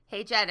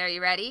Hey, Jen, are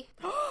you ready?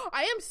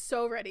 I am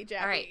so ready,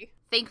 Jackie. All right.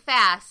 Think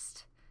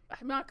fast.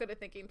 I'm not good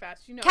at thinking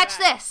fast. You know Catch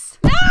that. this.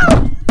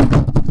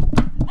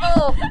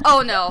 No!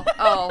 Oh, no.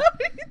 Oh.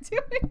 What are you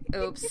doing?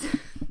 Oops.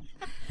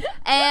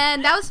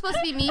 And that was supposed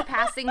to be me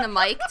passing the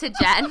mic to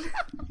Jen.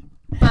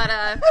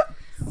 But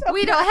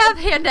we don't have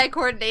hand-eye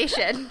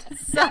coordination.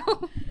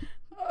 So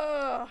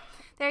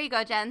there you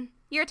go, Jen.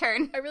 Your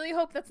turn. I really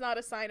hope that's not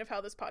a sign of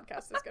how this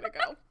podcast is going to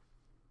go.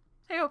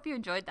 I hope you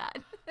enjoyed that.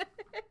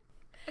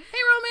 Hey,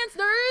 romance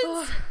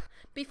nerds!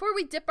 Before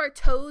we dip our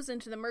toes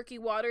into the murky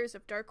waters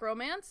of dark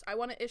romance, I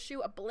want to issue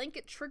a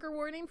blanket trigger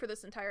warning for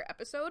this entire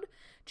episode.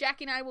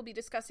 Jackie and I will be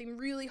discussing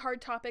really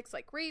hard topics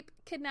like rape,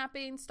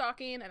 kidnapping,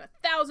 stalking, and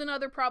 1,000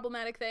 other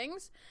problematic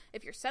things.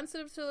 If you're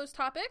sensitive to those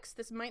topics,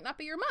 this might not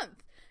be your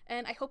month,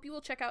 and I hope you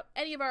will check out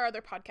any of our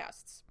other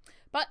podcasts.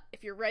 But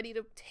if you're ready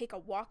to take a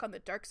walk on the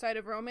dark side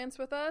of romance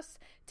with us,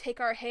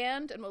 take our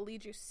hand and we'll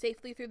lead you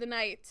safely through the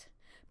night.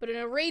 But in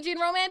a Raging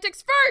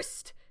Romantics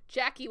first,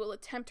 Jackie will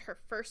attempt her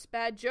first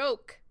bad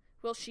joke.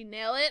 Will she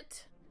nail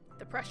it?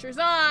 The pressure's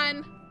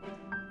on.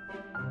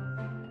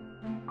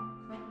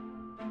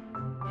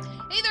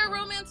 Hey there,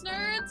 romance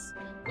nerds!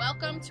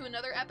 Welcome to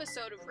another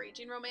episode of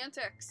Raging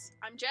Romantics.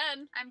 I'm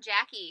Jen. I'm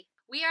Jackie.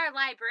 We are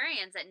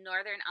librarians at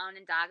Northern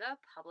Onondaga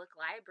Public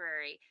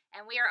Library,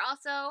 and we are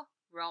also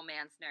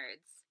romance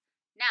nerds.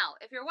 Now,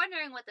 if you're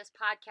wondering what this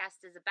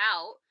podcast is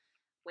about,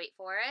 wait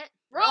for it.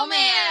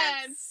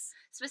 Romance!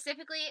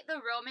 Specifically, the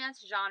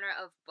romance genre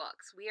of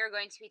books. We are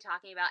going to be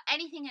talking about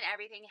anything and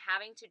everything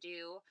having to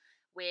do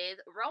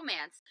with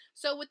romance.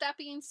 So with that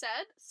being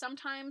said,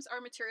 sometimes our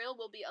material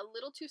will be a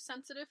little too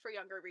sensitive for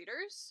younger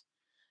readers.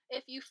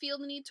 If you feel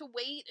the need to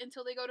wait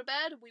until they go to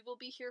bed, we will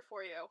be here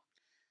for you.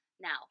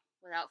 Now,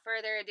 without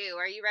further ado,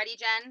 are you ready,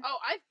 Jen? Oh,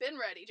 I've been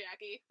ready,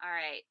 Jackie. All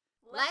right.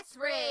 Let's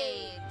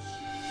rage!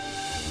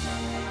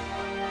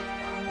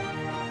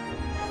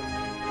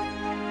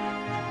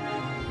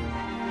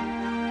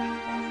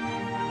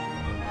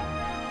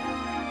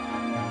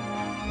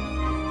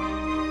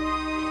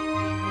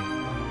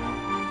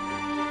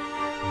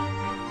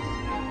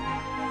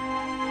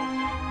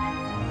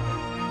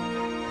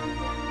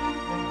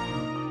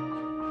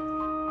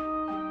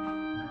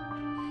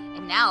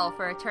 Now,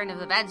 for a turn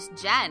of events,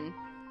 Jen,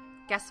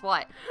 guess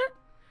what?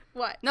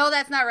 What? No,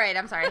 that's not right.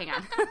 I'm sorry. Hang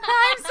on. There's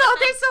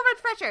so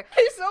much pressure.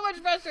 There's so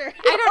much pressure.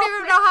 I don't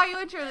even know how you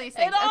intro these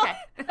things. Okay.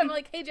 I'm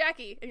like, hey,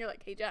 Jackie. And you're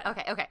like, hey, Jen.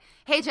 Okay.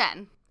 Hey,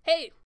 Jen.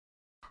 Hey.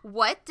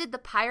 What did the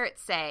pirate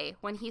say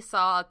when he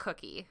saw a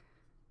cookie?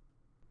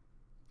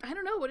 I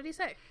don't know. What did he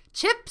say?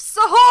 Chips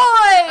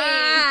ahoy!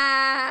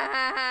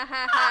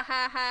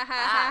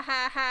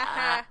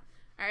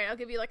 All right, I'll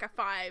give you like a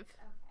 5.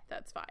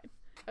 That's fine.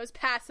 That was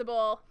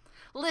passable.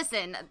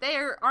 Listen,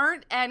 there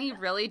aren't any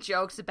really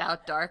jokes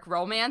about dark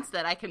romance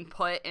that I can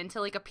put into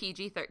like a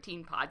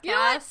PG-13 podcast. You know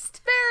what?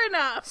 Fair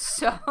enough.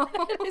 So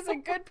it is a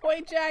good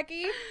point,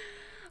 Jackie.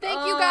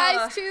 Thank you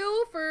guys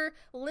too for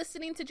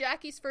listening to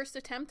Jackie's first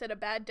attempt at a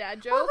bad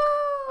dad joke.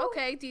 Woo-hoo!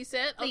 Okay,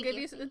 decent. I'll give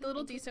you a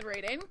little decent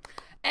rating.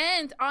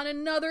 And on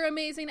another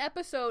amazing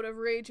episode of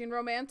Raging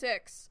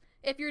Romantics.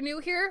 If you're new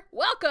here,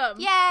 welcome.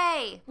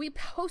 Yay! We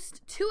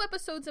post 2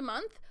 episodes a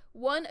month.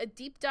 One, a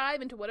deep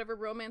dive into whatever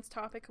romance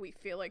topic we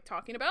feel like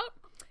talking about.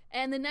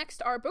 And the next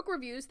are book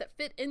reviews that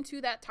fit into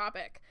that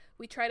topic.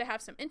 We try to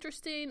have some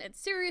interesting and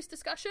serious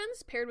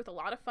discussions paired with a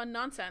lot of fun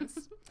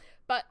nonsense.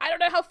 But I don't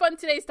know how fun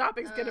today's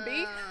topic is going to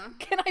be.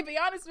 Can I be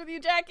honest with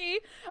you, Jackie?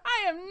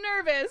 I am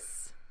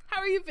nervous.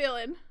 How are you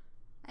feeling?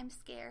 I'm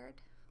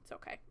scared. It's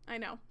okay. I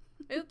know.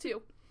 Me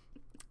too.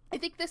 I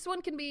think this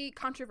one can be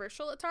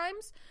controversial at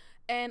times.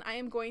 And I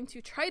am going to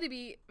try to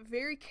be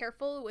very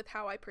careful with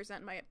how I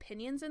present my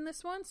opinions in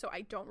this one so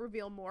I don't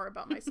reveal more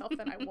about myself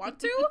than I want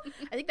to.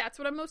 I think that's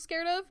what I'm most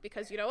scared of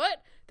because you know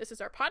what? This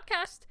is our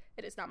podcast.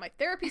 It is not my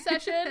therapy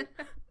session.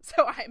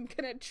 So I'm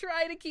going to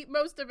try to keep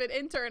most of it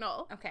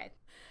internal. Okay.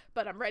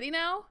 But I'm ready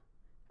now.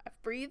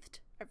 I've breathed.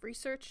 I've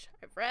researched.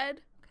 I've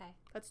read. Okay.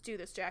 Let's do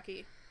this,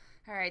 Jackie.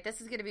 All right. This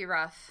is going to be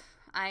rough.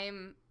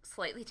 I'm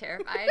slightly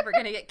terrified we're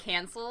going to get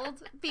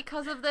canceled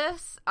because of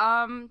this.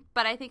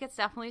 But I think it's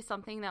definitely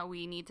something that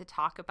we need to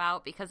talk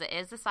about because it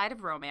is a side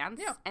of romance.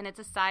 Yeah. And it's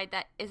a side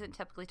that isn't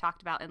typically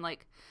talked about in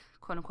like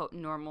quote unquote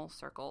normal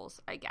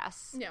circles, I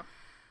guess. Yeah.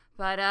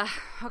 But,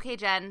 okay,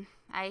 Jen,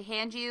 I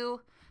hand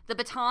you the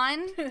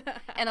baton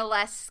in a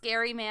less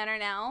scary manner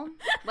now.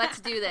 Let's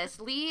do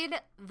this.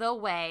 Lead the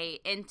way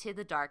into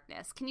the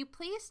darkness. Can you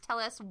please tell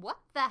us what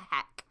the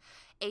heck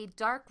a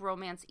dark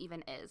romance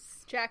even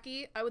is?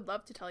 Jackie, I would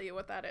love to tell you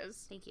what that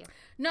is. Thank you.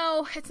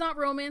 No, it's not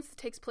romance that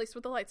takes place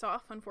with the lights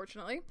off,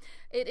 unfortunately.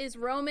 It is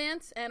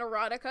romance and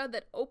erotica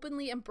that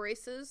openly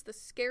embraces the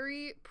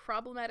scary,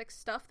 problematic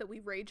stuff that we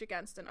rage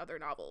against in other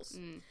novels.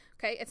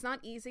 Okay, it's not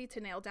easy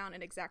to nail down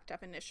an exact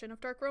definition of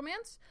dark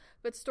romance,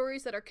 but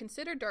stories that are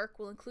considered dark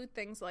will include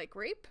things like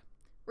rape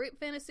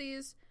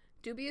fantasies,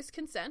 dubious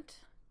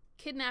consent,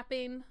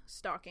 kidnapping,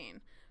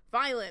 stalking,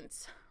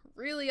 violence,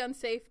 really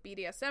unsafe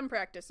BDSM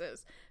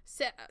practices,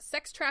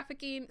 sex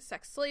trafficking,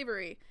 sex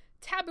slavery,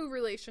 taboo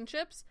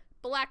relationships,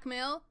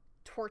 blackmail,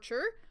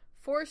 torture,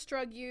 forced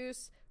drug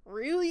use,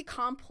 really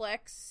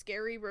complex,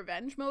 scary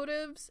revenge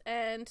motives,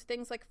 and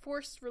things like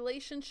forced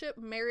relationship,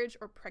 marriage,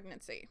 or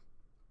pregnancy.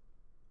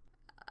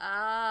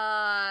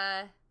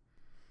 That's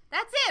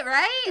it,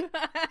 right?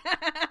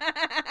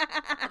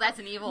 Well, that's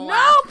an evil Nope!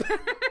 laugh.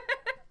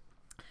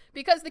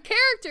 Because the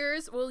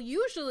characters will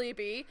usually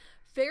be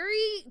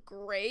very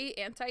gray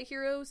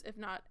anti-heroes, if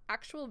not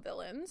actual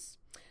villains.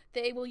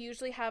 They will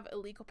usually have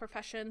illegal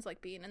professions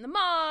like being in the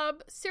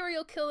mob,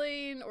 serial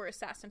killing, or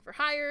assassin for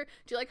hire.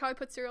 Do you like how I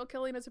put serial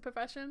killing as a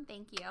profession?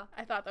 Thank you.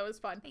 I thought that was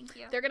fun. Thank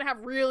you. They're going to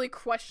have really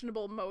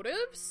questionable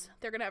motives.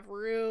 They're going to have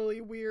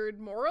really weird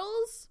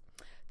morals.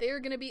 They are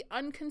going to be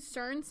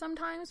unconcerned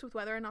sometimes with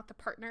whether or not the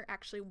partner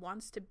actually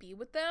wants to be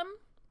with them.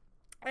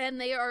 And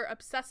they are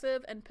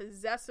obsessive and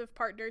possessive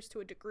partners to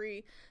a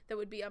degree that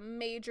would be a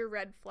major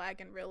red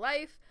flag in real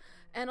life.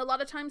 And a lot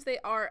of times they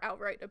are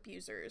outright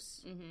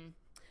abusers. Mm-hmm.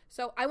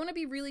 So I want to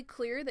be really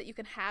clear that you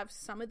can have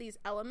some of these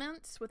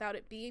elements without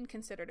it being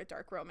considered a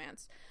dark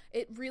romance.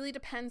 It really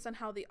depends on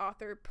how the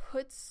author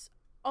puts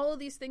all of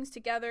these things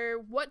together,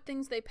 what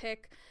things they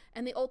pick,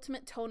 and the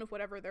ultimate tone of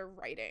whatever they're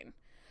writing.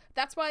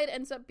 That's why it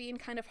ends up being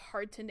kind of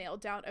hard to nail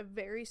down a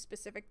very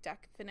specific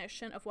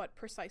definition of what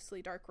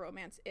precisely dark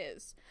romance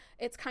is.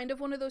 It's kind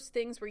of one of those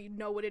things where you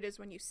know what it is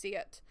when you see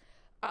it.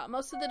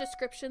 Most of the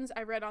descriptions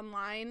I read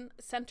online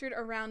centered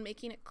around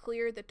making it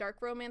clear that dark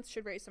romance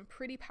should raise some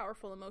pretty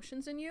powerful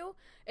emotions in you.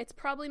 It's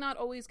probably not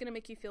always going to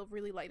make you feel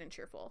really light and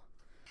cheerful.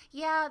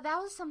 Yeah, that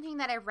was something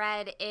that I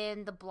read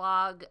in the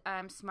blog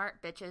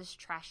Smart Bitches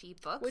Trashy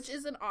Books, Which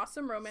is an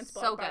awesome romance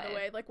blog, So by the good.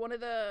 way. Like one of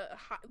the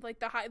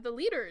the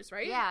leaders,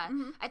 right? Yeah.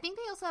 Mhm. I think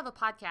they also have a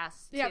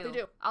podcast, too. Yeah, they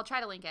do. I'll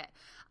try to link it.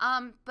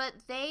 But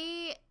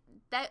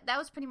that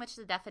was pretty much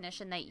the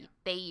definition that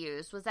they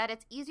used, was that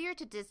it's easier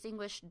to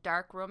distinguish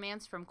dark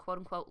romance from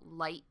quote-unquote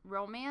light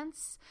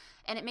romance,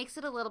 and it makes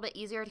it a little bit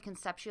easier to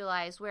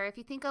conceptualize, where if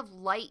you think of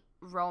light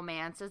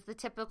romance as the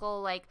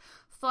typical, like,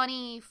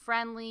 funny,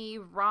 friendly,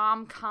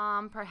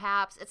 rom-com,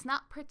 perhaps, it's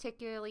not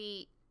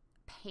particularly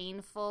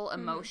painful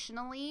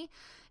emotionally.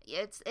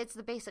 It's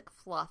the basic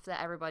fluff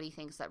that everybody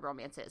thinks that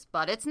romance is,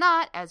 but it's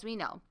not, as we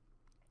know.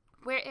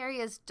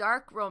 Whereas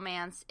dark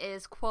romance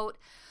is, quote,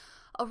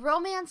 a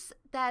romance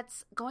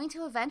that's going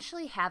to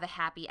eventually have a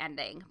happy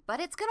ending, but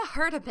it's going to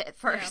hurt a bit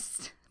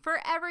first for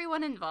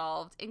everyone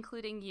involved,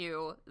 including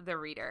you, the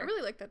reader. I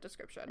really like that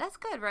description. That's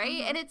good,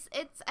 right? And it's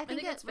I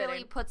think it's it really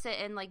fitting. puts it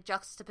in, like,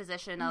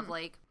 juxtaposition of,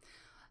 like,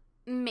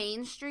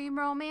 mainstream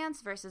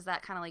romance versus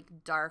that kind of,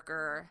 like,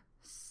 darker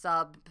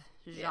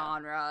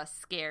sub-genre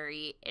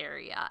scary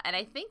area. And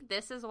I think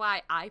this is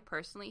why I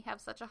personally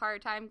have such a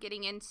hard time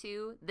getting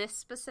into this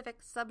specific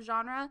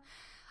subgenre.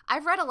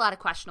 I've read a lot of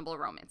questionable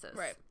romances.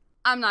 Right.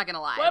 I'm not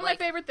gonna lie. One of like,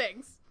 my favorite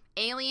things.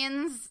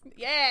 Aliens,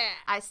 Yeah.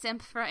 I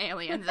simp for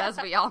Aliens, as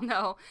we all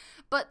know.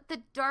 But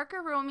the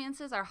darker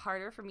romances are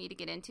harder for me to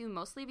get into,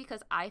 mostly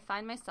because I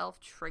find myself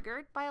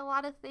triggered by a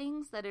lot of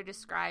things that are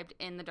described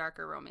in the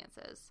darker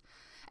romances.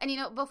 And, you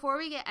know, before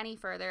we get any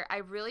further, I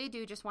really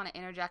do just want to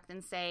interject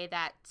and say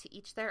that to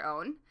each their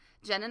own.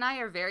 Jen and I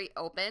are very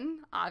open,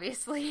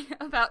 obviously,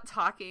 about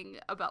talking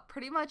about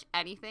pretty much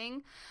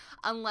anything,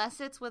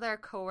 unless it's with our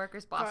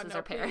coworkers, bosses, God, no,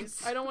 or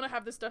parents. please. I don't want to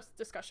have this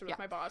discussion with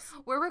my boss.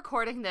 We're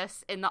recording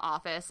this in the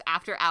office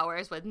after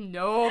hours with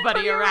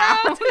nobody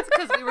around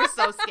because we were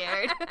so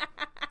scared.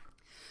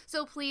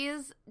 So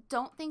please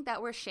don't think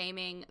that we're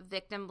shaming,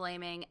 victim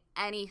blaming,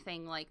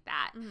 anything like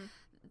that. Mm-hmm.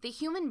 The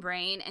human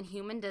brain and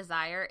human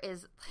desire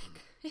is,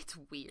 like, it's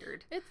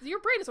weird. Your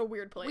brain is a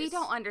weird place. We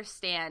don't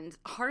understand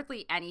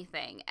hardly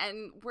anything,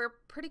 and we're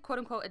pretty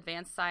quote-unquote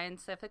advanced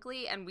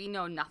scientifically, and we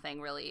know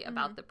nothing really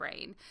about the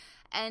brain.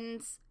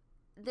 And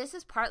this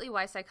is partly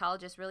why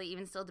psychologists really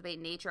even still debate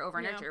nature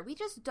over nurture. We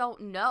just don't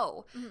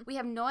know. We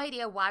have no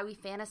idea why we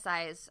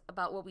fantasize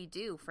about what we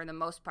do for the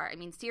most part. I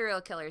mean,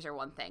 serial killers are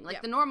one thing.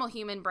 Like, the normal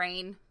human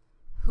brain,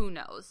 who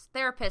knows?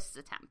 Therapists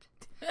attempt.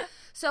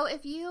 So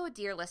if you,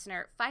 dear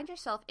listener, find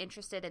yourself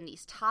interested in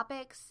these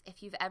topics,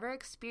 if you've ever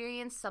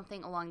experienced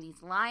something along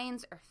these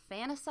lines or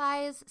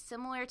fantasize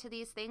similar to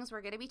these things we're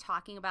going to be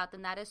talking about,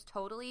 then that is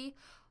totally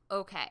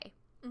okay.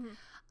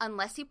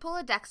 Unless you pull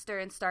a Dexter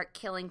and start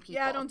killing people.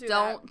 Yeah,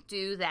 don't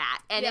do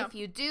that. And if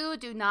you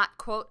do not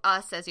quote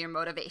us as your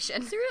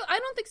motivation. I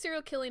don't think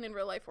serial killing in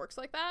real life works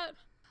like that.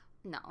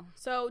 No.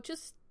 So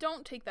just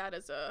don't take that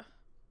as a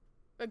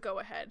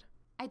go-ahead.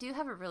 I do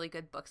have a really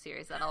good book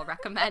series that I'll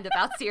recommend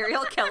about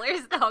serial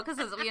killers, though, because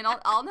as we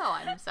all know,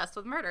 I'm obsessed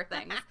with murder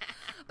things.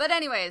 But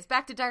anyways,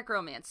 back to dark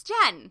romance.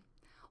 Jen,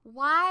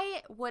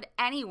 why would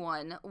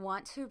anyone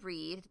want to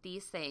read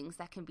these things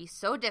that can be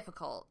so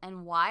difficult,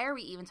 and why are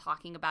we even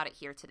talking about it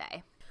here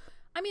today?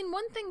 I mean,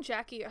 one thing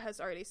Jackie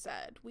has already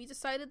said, we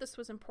decided this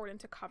was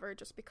important to cover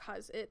just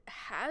because it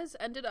has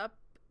ended up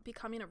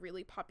becoming a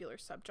really popular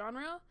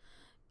subgenre,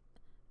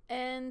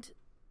 and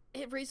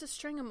it raises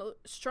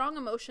strong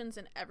emotions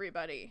in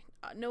everybody,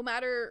 no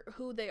matter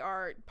who they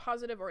are,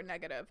 positive or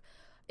negative.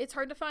 It's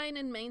hard to find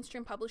in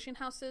mainstream publishing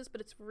houses,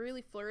 but it's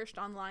really flourished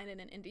online and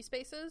in indie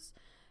spaces.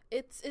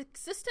 its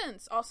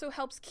existence also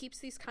helps keeps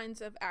these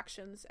kinds of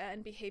actions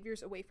and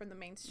behaviors away from the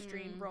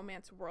mainstream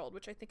romance world,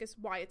 which I think is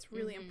why it's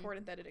really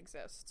important that it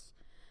exists.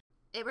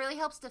 It really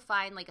helps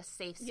define, like, a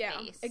safe space.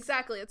 Yeah,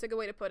 exactly. That's a good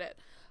way to put it.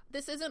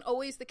 This isn't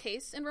always the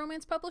case in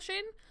romance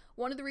publishing.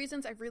 One of the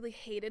reasons I really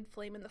hated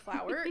Flame in the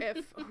Flower,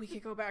 if we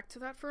could go back to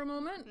that for a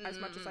moment, as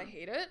much as I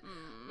hate it,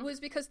 was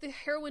because the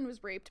heroine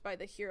was raped by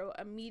the hero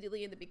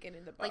immediately in the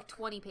beginning of the book. Like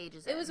 20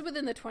 pages in. It was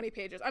within the 20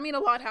 pages. I mean, a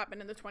lot happened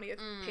in the 20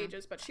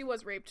 pages, but she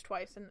was raped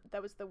twice, and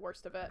that was the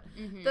worst of it.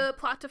 The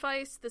plot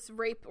device, this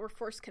rape or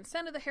forced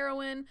consent of the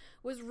heroine,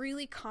 was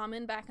really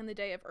common back in the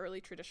day of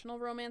early traditional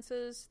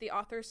romances. The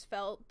authors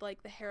felt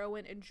like the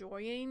heroine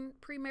enjoying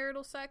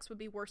premarital sex would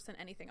be worse than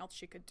anything else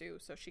she could do,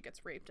 so she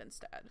gets raped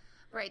instead.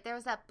 Right, there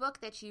was that book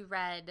that you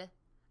read,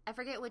 I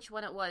forget which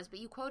one it was, but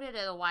you quoted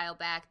it a while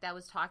back that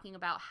was talking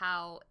about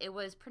how it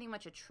was pretty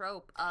much a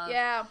trope of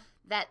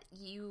that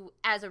you,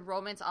 as a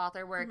romance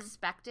author, were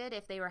expected,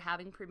 if they were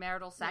having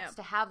premarital sex,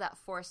 to have that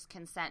forced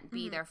consent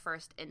be their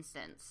first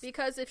instance.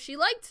 Because if she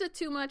likes it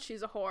too much,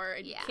 she's a whore,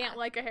 and you can't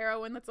like a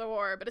heroine that's a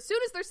whore. But as soon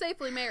as they're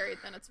safely married,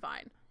 then it's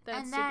fine.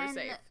 Then it's super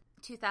safe.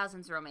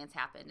 2000s romance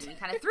happened, and we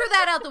kind of threw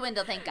that out the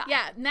window, thank God.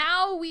 Yeah,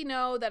 now we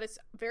know that it's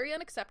very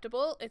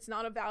unacceptable. It's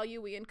not a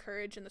value we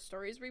encourage in the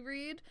stories we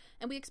read,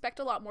 and we expect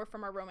a lot more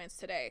from our romance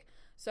today.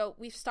 So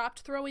we've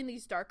stopped throwing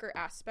these darker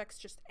aspects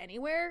just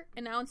anywhere,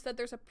 and now instead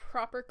there's a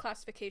proper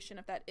classification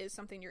if that is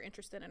something you're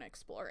interested in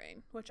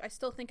exploring, which I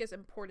still think is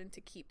important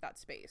to keep that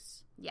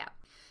space. Yeah.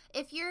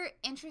 If you're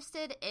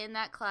interested in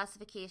that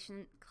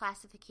classification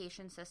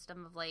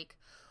system of, like,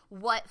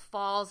 what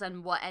falls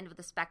on what end of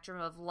the spectrum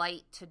of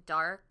light to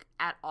dark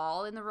at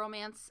all in the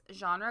romance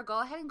genre,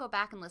 go ahead and go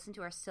back and listen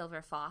to our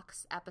Silver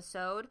Fox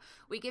episode.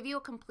 We give you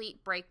a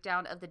complete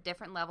breakdown of the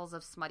different levels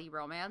of smutty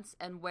romance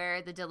and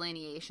where the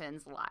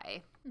delineations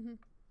lie.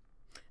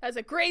 That's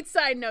a great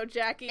side note,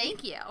 Jackie.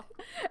 Thank you.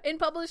 In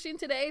publishing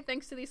today,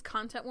 thanks to these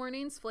content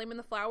warnings, Flame in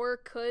the Flower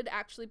could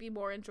actually be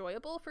more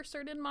enjoyable for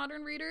certain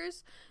modern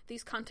readers.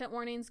 These content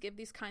warnings give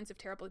these kinds of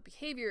terrible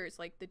behaviors,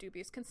 like the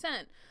dubious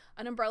consent,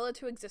 an umbrella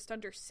to exist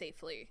under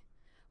safely,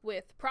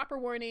 with proper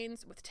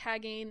warnings, with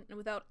tagging, and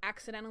without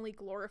accidentally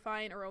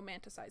glorifying or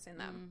romanticizing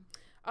them.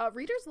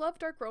 Readers love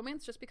dark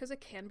romance just because it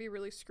can be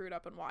really screwed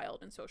up and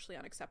wild and socially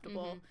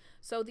unacceptable.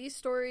 So these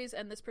stories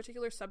and this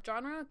particular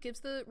subgenre gives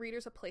the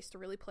readers a place to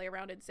really play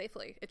around in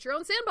safely. It's your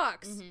own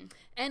sandbox.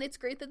 And it's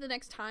great that the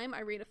next time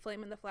I read a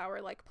Flame in the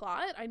Flower-like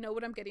plot, I know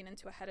what I'm getting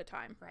into ahead of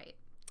time. Right.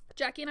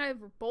 Jackie and I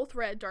have both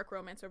read dark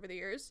romance over the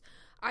years.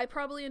 I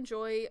probably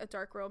enjoy a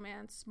dark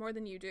romance more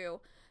than you do.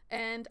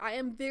 And I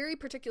am very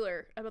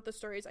particular about the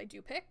stories I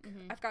do pick.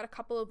 I've got a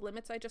couple of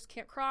limits I just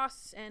can't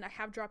cross, and I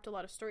have dropped a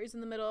lot of stories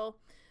in the middle.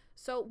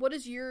 So what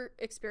has your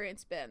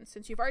experience been?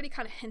 Since you've already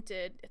kind of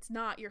hinted it's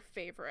not your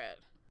favorite.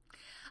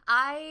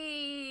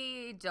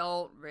 I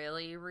don't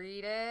really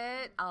read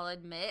it, I'll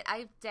admit.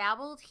 I've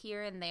dabbled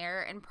here and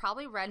there and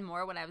probably read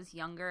more when I was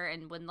younger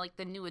and when, like,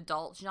 the new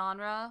adult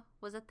genre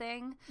was a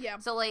thing. Yeah.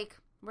 So, like,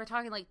 we're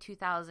talking, like,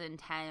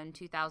 2010,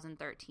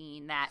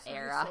 2013, that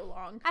era. So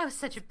long. I was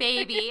such a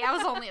baby. I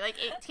was only, like,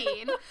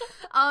 18.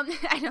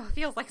 I know, it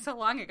feels like so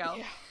long ago.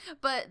 Yeah.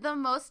 But the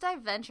most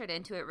I've ventured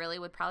into it really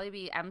would probably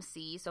be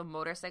MC, so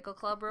motorcycle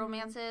club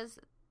romances.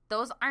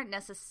 Those aren't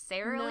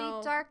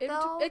necessarily dark,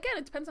 though. Again,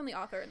 it depends on the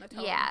author and the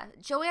tone. Yeah.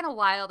 Joanna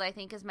Wild, I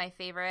think, is my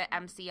favorite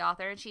MC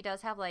author, and she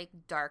does have, like,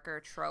 darker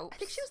tropes. I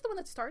think she was the one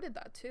that started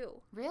that, too.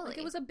 Really? Like,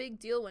 it was a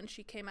big deal when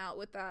she came out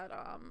with that,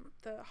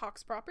 the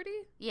Hawks property.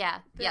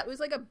 Yeah. It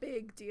was, like, a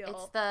big deal.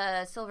 It's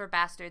the Silver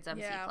Bastards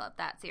MC Club,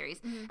 that series.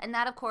 And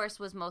that, of course,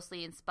 was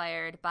mostly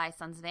inspired by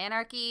Sons of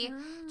Anarchy.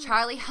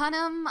 Charlie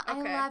Hunnam,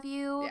 I love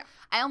you. Yeah.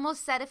 I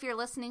almost said if you're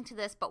listening to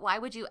this, but why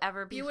would you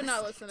ever be You would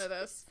not listen to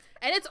this.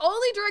 And it's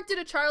only directed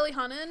at Charlie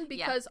Hunnam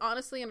because,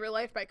 honestly, in real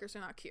life, bikers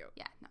are not cute.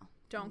 Yeah, no.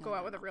 Don't go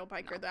out with a real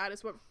biker. No. That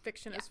is what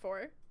fiction is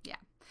for. Yeah.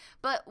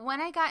 But when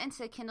I got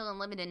into Kindle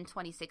Unlimited in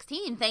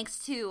 2016,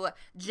 thanks to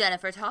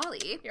Jennifer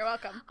Tolley. You're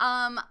welcome.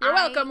 You're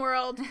welcome,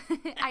 world.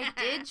 I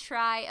did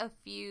try a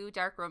few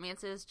dark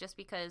romances just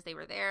because they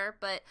were there,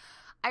 but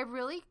I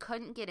really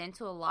couldn't get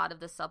into a lot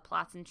of the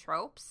subplots and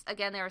tropes.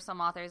 Again, there were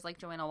some authors like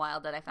Joanna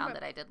Wild that I found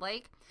that I did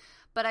like.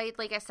 But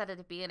like I said at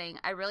the beginning,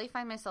 I really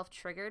find myself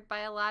triggered by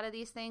a lot of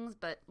these things,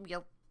 but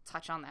we'll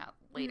touch on that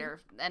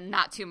later. And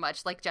not too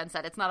much. Like Jen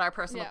said, it's not our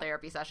personal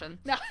therapy session.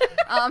 No.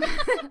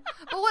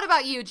 But what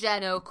about you,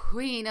 Jen,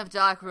 queen of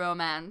dark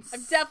romance?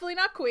 I'm definitely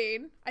not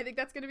queen. I think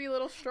that's going to be a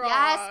little strong.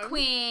 Yes,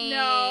 queen.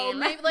 No,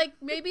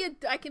 maybe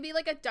I can be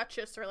like a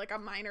duchess or like a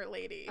minor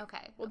lady.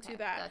 Okay. We'll do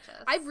that.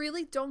 Duchess. I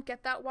really don't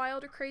get that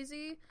wild or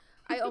crazy.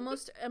 I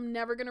almost am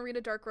never going to read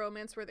a dark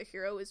romance where the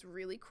hero is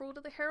really cruel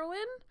to the heroine.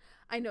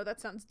 I know that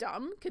sounds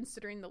dumb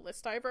considering the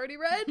list I've already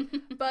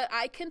read, but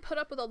I can put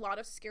up with a lot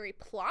of scary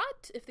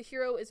plot if the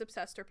hero is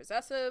obsessed or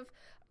possessive.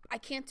 I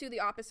can't do the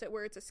opposite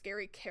where it's a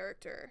scary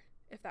character,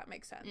 if that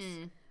makes sense.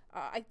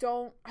 I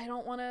don't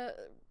want to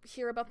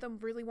hear about them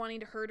really wanting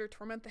to hurt or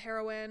torment the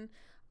heroine.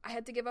 I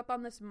had to give up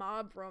on this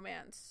mob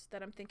romance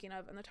that I'm thinking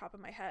of on the top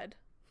of my head.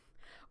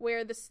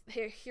 where this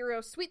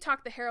hero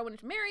sweet-talked the heroine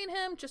into marrying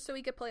him just so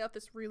he could play out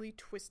this really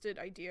twisted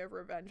idea of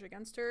revenge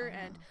against her,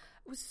 and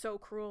it was so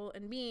cruel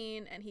and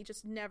mean, and he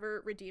just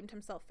never redeemed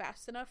himself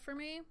fast enough for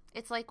me.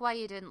 It's like why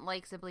you didn't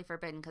like Simply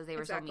Forbidden, because they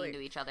were so mean to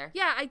each other.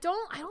 Yeah, I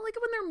don't like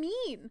it when they're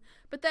mean.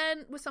 But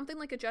then with something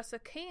like a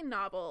Jessica Cain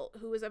novel,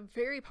 who is a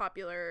very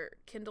popular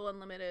Kindle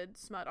Unlimited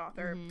smut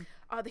author,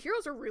 the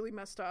heroes are really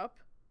messed up.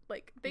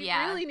 Like, they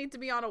really need to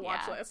be on a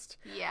watch list.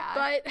 Yeah.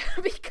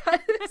 But because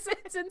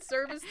it's in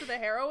service to the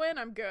heroine,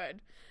 I'm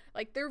good.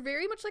 Like, they're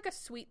very much like a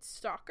sweet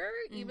stalker,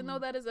 even though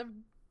that is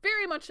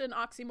very much an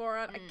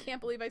oxymoron. I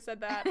can't believe I said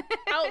that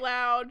out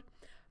loud.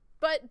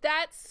 But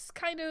that's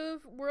kind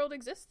of world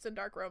exists in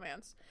dark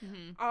romance.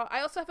 I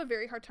also have a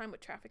very hard time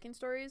with trafficking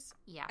stories.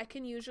 Yeah. I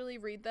can usually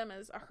read them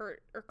as a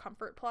hurt or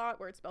comfort plot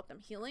where it's about them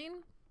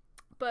healing.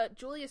 But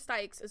Julia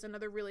Stikes is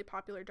another really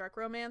popular dark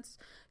romance.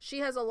 She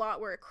has a lot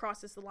where it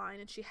crosses the line,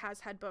 and she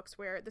has had books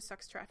where the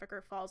sex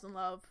trafficker falls in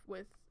love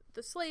with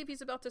the slave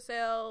he's about to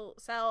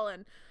sell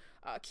and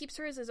keeps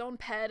her as his own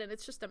pet, and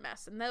it's just a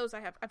mess. And those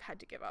I've had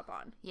to give up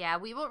on. Yeah,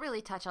 we won't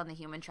really touch on the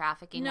human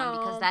trafficking one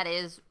because that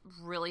is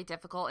really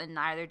difficult, and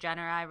neither Jen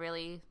or I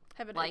really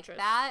like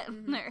that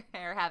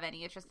or have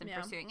any interest in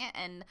pursuing it.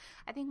 And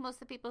I think most of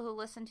the people who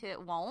listen to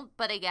it won't.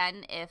 But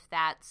again, if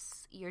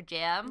that's your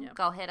jam,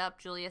 go hit up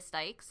Julia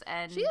Stikes.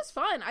 And she is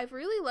fun. I've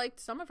really liked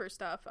some of her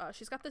stuff.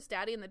 She's got this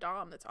Daddy and the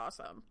Dom that's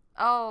awesome.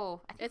 Oh,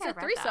 I think it's a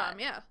threesome.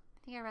 Yeah.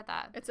 I think I read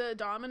that. It's a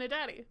dom and a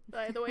daddy,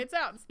 by the way it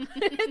sounds.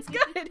 It's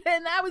good.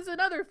 And that was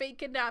another fake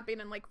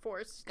kidnapping and, like,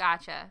 forced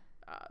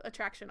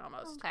attraction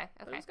almost. Okay.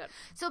 It was good.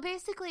 So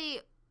basically,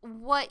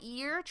 what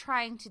you're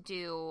trying to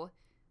do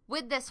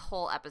with this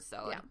whole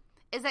episode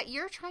is that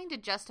you're trying to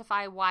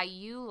justify why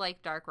you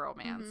like dark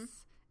romance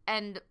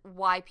and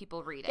why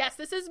people read it. Yes,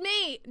 this is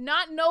me,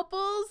 not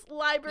Nopal's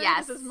library.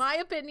 Yes. This is my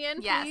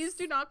opinion. Yes. Please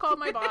do not call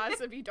my boss.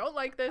 If you don't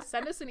like this,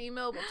 send us an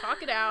email. We'll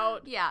talk it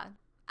out. Yeah.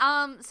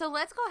 So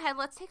let's go ahead.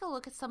 Let's take a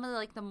look at some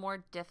of the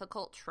more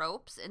difficult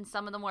tropes and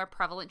some of the more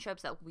prevalent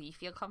tropes that we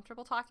feel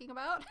comfortable talking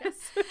about. Yes.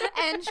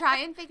 And try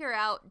and figure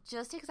out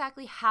just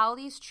exactly how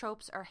these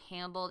tropes are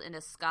handled and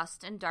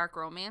discussed in dark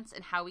romance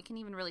and how we can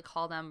even really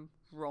call them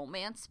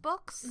romance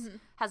books.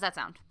 How's that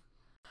sound?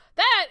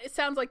 It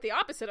sounds like the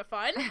opposite of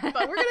fun,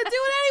 but we're going to do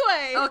it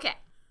anyway. Okay.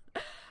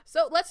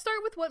 So let's start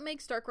with what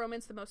makes dark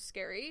romance the most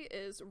scary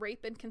is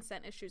rape and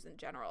consent issues in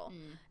general.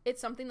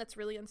 It's something that's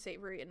really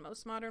unsavory in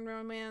most modern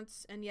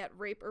romance, and yet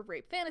rape or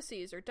rape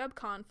fantasies or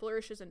dubcon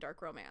flourishes in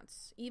dark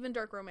romance. Even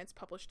dark romance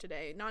published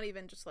today, not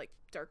even just like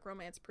dark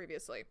romance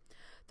previously.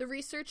 The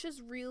research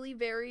is really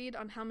varied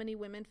on how many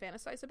women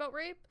fantasize about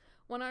rape.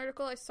 One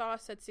article I saw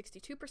said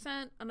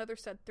 62%, another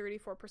said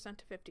 34%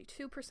 to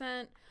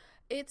 52%.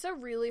 It's a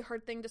really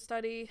hard thing to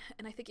study,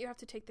 and I think you have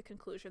to take the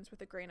conclusions with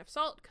a grain of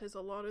salt, because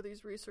a lot of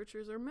these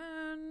researchers are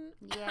men.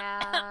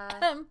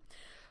 Yeah.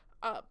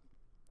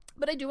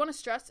 But I do want to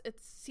stress, it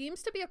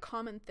seems to be a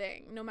common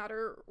thing. No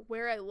matter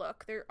where I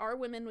look, there are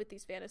women with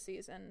these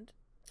fantasies and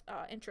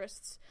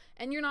interests,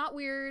 and you're not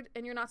weird,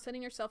 and you're not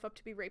setting yourself up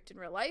to be raped in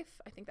real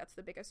life. I think that's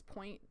the biggest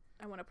point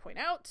I want to point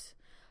out.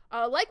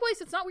 Likewise,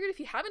 it's not weird if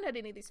you haven't had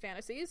any of these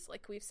fantasies.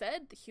 Like we've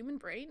said, the human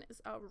brain is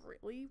a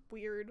really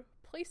weird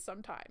place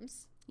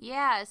sometimes.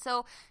 Yeah,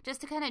 so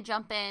just to kind of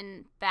jump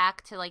in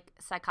back to, like,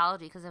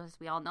 psychology, because as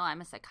we all know,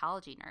 I'm a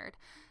psychology nerd,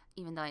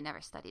 even though I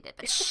never studied it.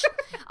 But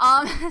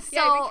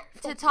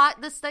to talk,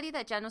 the study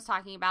that Jen was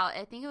talking about,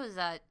 I think it was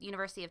a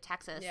University of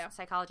Texas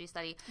psychology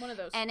study. One of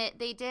those. And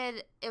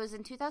it was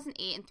in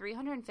 2008, and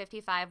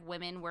 355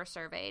 women were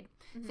surveyed.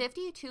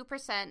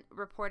 52%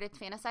 reported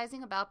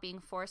fantasizing about being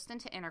forced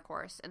into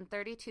intercourse, and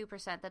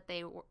 32% that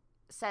they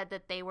said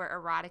that they were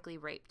erotically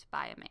raped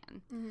by a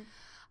man.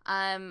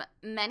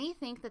 Many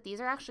think that these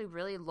are actually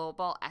really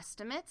lowball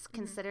estimates,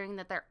 considering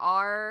that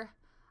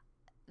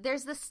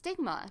there's the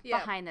stigma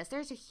behind this.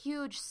 There's a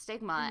huge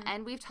stigma,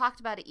 and we've talked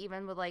about it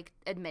even with, like,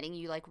 admitting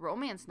you like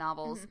romance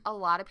novels. A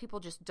lot of people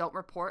just don't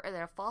report, or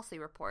they'll falsely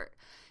report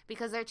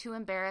because they're too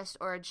embarrassed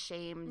or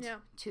ashamed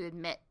to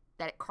admit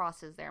that it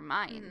crosses their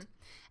mind.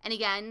 And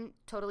again,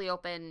 totally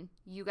open.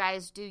 You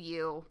guys do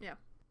you. Yeah.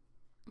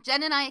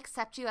 Jen and I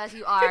accept you as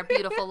you are,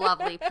 beautiful,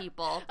 lovely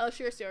people. Unless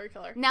you're a serial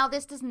killer. Now,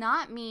 this does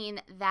not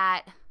mean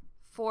that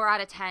 4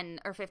 out of 10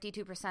 or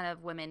 52%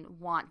 of women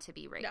want to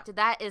be raped. No.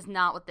 That is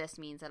not what this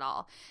means at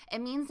all. It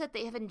means that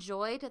they have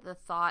enjoyed the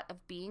thought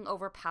of being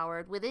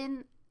overpowered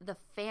within the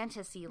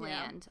fantasy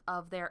land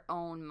of their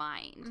own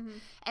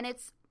mind. And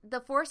it's the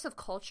force of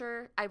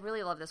culture. I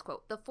really love this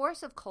quote. The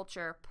force of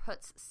culture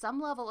puts some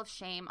level of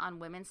shame on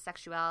women's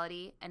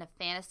sexuality, and a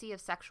fantasy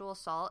of sexual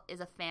assault is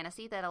a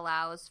fantasy that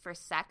allows for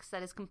sex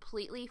that is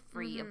completely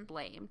free of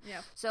blame.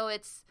 Yeah. So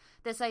it's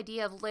this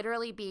idea of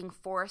literally being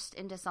forced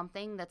into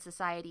something that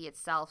society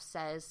itself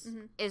says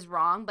is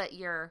wrong, but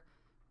you're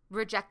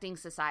rejecting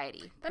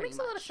society. That makes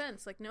a lot of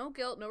sense. Like, no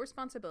guilt, no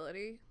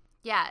responsibility.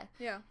 Yeah.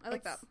 Yeah, I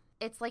like that.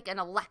 It's like an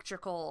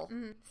electrical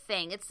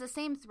thing. It's the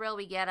same thrill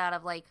we get out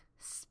of, like,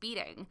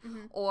 speeding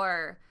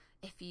or,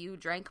 if you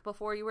drank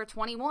before you were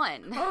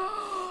 21.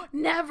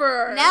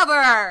 Never.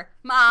 Never,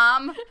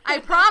 Mom. I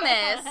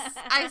promise.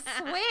 I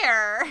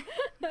swear.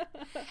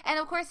 And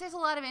of course, there's a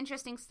lot of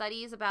interesting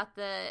studies about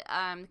the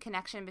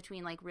connection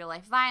between like real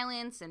life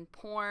violence and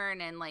porn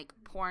and like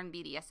porn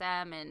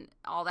BDSM and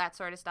all that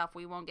sort of stuff.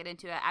 We won't get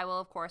into it. I will,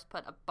 of course,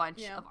 put a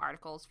bunch of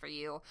articles for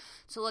you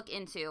to look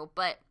into.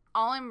 But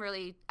all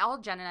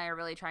Jen and I are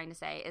really trying to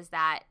say is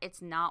that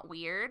it's not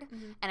weird.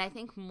 Mm-hmm. And I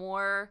think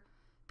more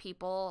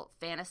people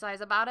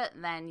fantasize about it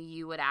than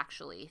you would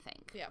actually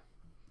think. Yeah.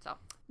 So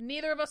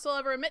neither of us will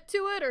ever admit to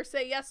it or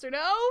say yes or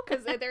no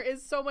because there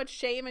is so much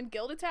shame and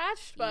guilt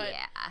attached. But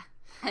yeah,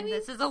 and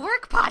this is a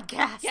work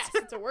podcast. Yes,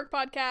 it's a work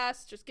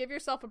podcast. Just give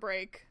yourself a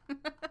break.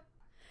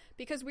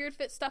 Because weird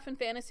fit stuff and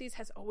fantasies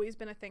has always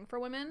been a thing for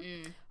women.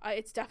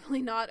 It's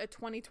definitely not a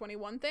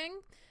 2021 thing.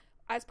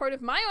 As part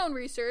of my own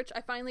research,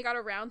 I finally got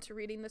around to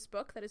reading this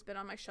book that has been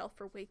on my shelf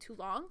for way too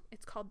long.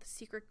 It's called The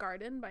Secret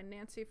Garden by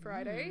Nancy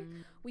Friday.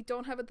 We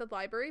don't have it at the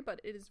library, but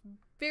it is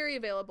very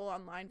available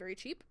online, very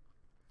cheap.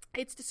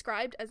 It's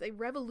described as a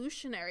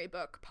revolutionary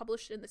book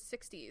published in the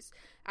 60s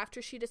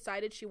after she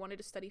decided she wanted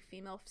to study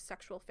female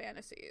sexual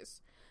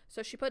fantasies.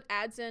 So she put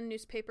ads in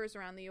newspapers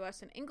around the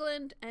US and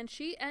England, and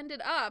she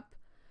ended up,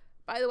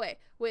 by the way,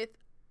 with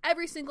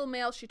every single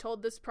male she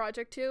told this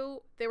project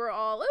to, they were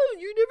all, "Oh,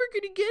 you're never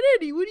gonna get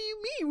any. What do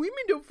you mean?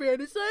 Women don't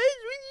fantasize.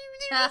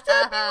 They're just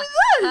happy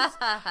with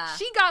us."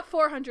 She got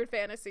 400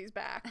 fantasies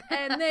back,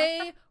 and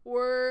they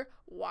were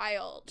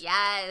wild.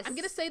 Yes. I'm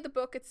gonna say the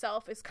book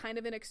itself is kind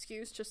of an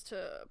excuse just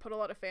to put a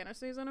lot of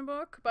fantasies in a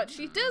book, but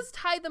she does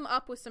tie them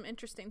up with some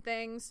interesting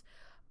things.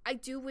 I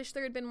do wish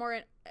there had been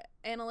more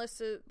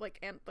analysis, like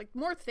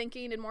more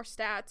thinking and more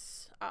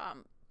stats.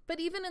 But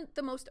even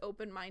the most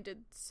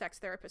open-minded sex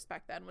therapist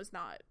back then was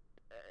not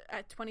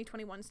at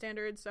 2021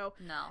 standards, so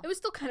no, it was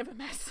still kind of a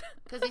mess.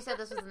 Because you said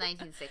this was the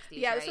 1960s,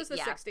 yeah, right? This was the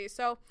 60s.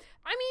 So,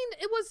 I mean,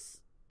 it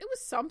was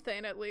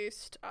something at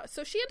least.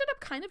 So she ended up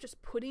kind of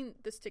just putting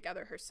this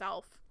together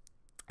herself.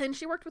 And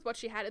she worked with what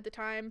she had at the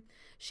time.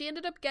 She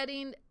ended up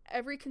getting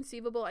every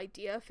conceivable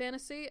idea of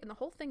fantasy, and the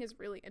whole thing is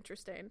really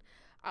interesting.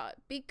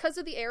 Because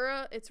of the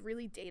era, it's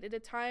really dated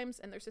at times,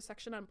 and there's a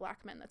section on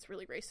black men that's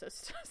really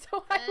racist.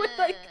 So I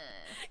would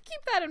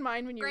keep that in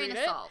mind when you read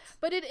it. Salt.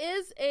 But it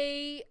is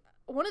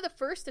one of the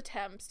first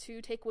attempts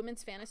to take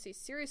women's fantasies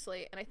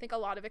seriously, and I think a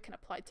lot of it can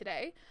apply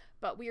today.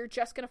 But we are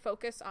just going to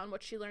focus on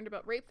what she learned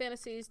about rape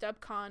fantasies,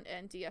 dubcon,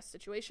 and DS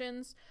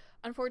situations.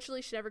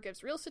 Unfortunately, she never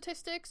gives real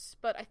statistics,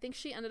 but I think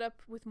she ended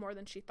up with more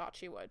than she thought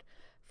she would.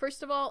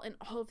 First of all, in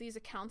all of these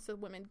accounts that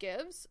women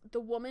gives,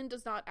 the woman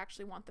does not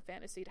actually want the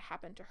fantasy to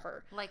happen to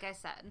her. Like I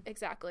said.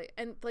 Exactly.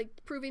 And,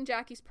 proving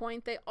Jackie's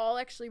point, they all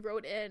actually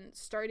wrote in,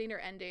 starting or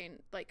ending,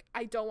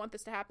 I don't want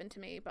this to happen to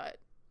me, but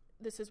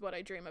this is what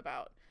I dream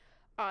about.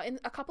 In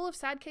a couple of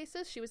sad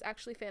cases, she was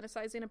actually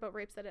fantasizing about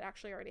rapes that had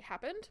actually already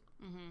happened.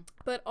 Mm-hmm.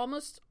 But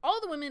almost all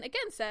the women,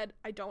 again, said,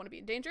 I don't want to be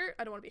in danger.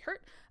 I don't want to be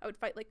hurt. I would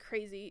fight like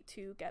crazy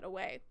to get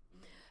away.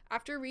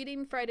 After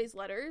reading Friday's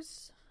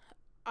letters,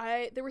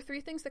 there were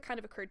three things that kind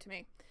of occurred to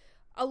me.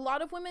 A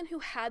lot of women who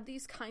had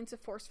these kinds of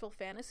forceful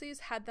fantasies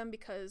had them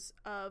because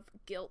of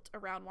guilt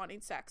around wanting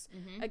sex.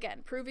 Mm-hmm.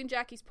 Again, proving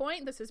Jackie's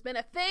point, this has been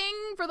a thing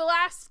for the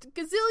last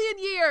gazillion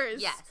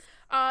years. Yes.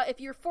 If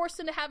you're forced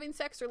into having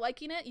sex or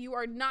liking it, you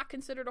are not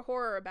considered a whore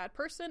or a bad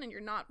person, and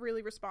you're not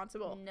really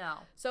responsible. No.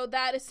 So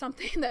that is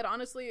something that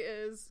honestly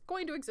is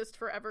going to exist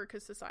forever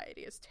because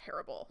society is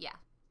terrible. Yeah.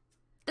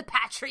 The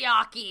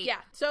patriarchy. Yeah.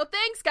 So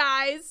thanks,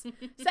 guys.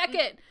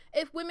 Second,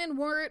 if women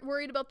weren't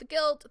worried about the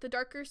guilt, the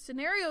darker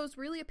scenarios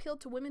really appealed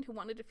to women who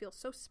wanted to feel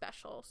so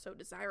special, so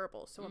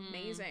desirable, so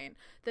amazing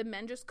that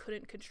men just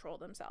couldn't control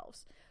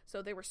themselves.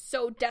 So they were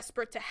so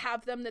desperate to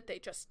have them that they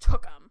just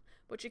took them,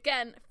 which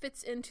again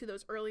fits into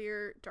those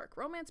earlier dark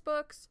romance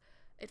books.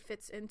 It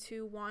fits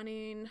into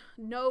wanting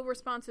no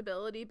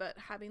responsibility, but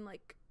having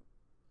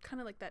kind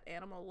of that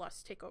animal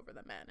lust take over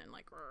the men and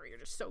you're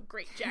just so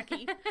great,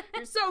 Jackie.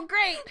 You're so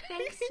great.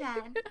 Thanks,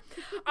 Jen.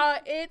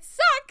 It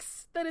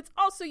sucks that it's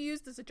also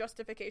used as a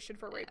justification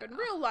for rape in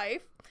real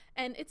life,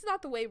 and it's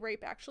not the way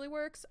rape actually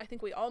works. I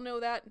think we all know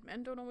that.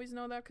 Men don't always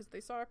know that because they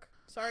suck.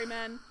 Sorry,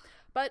 men.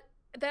 But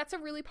that's a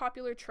really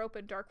popular trope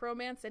in dark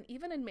romance, and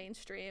even in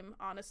mainstream,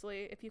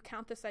 honestly, if you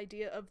count this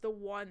idea of the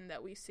one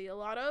that we see a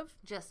lot of.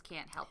 Just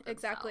can't help themselves.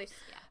 Exactly.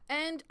 Yeah.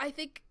 And I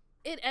think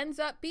it ends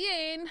up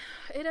being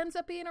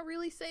a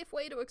really safe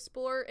way to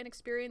explore and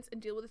experience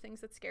and deal with the things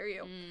that scare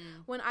you.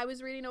 When I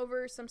was reading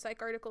over some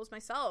psych articles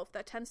myself,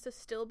 that tends to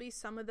still be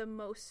some of the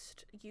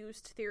most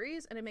used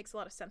theories, and it makes a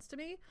lot of sense to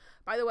me.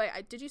 By the way,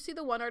 did you see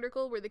the one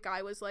article where the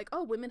guy was like,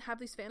 oh, women have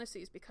these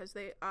fantasies because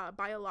they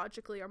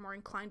biologically are more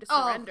inclined to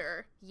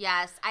surrender?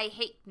 Yes, I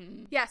hate...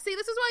 Yeah, see,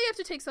 this is why you have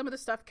to take some of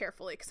this stuff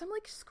carefully, because I'm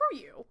like, screw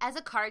you. As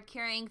a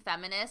card-carrying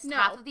feminist, No.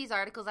 half of these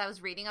articles I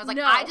was reading, I was like,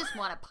 No. I just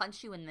want to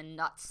punch you in the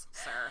nuts,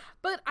 sir.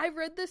 But I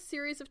read this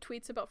series of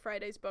tweets about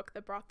Friday's book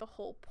that brought the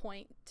whole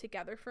point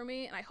together for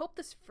me, and I hope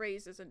this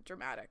phrase isn't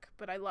dramatic,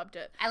 but I loved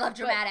it. I love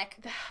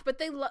dramatic. But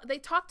they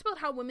talked about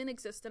how women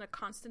exist in a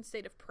constant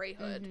state of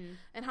preyhood,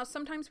 and how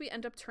sometimes we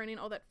end up turning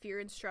all that fear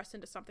and stress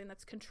into something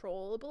that's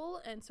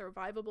controllable and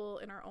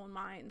survivable in our own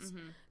minds.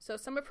 So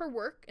some of her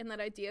work and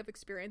that idea of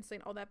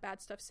experiencing all that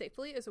bad stuff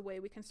safely is a way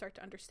we can start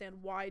to understand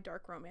why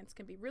dark romance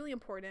can be really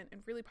important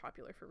and really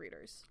popular for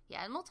readers.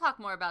 Yeah, and we'll talk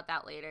more about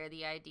that later,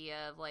 the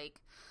idea of, like,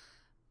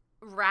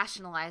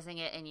 rationalizing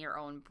it in your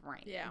own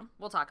brain. Yeah.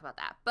 We'll talk about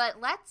that.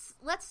 But let's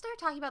start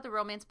talking about the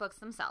romance books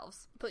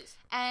themselves. Please.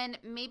 And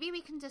maybe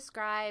we can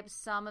describe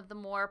some of the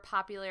more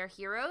popular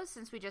heroes,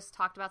 since we just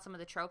talked about some of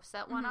the tropes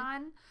that went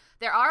on.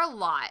 There are a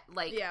lot,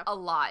 a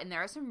lot, and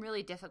there are some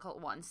really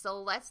difficult ones.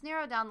 So let's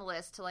narrow down the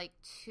list to, like,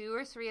 2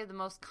 or 3 of the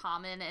most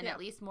common and at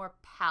least more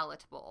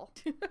palatable.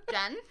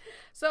 Jen?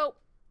 So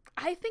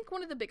I think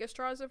one of the biggest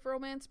draws of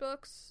romance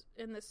books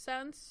in this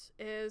sense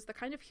is the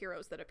kind of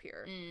heroes that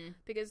appear,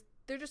 because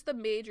they're just the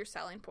major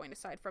selling point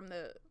aside from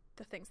the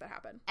things that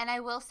happen. And I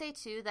will say,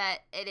 too, that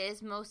it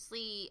is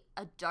mostly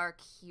a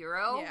dark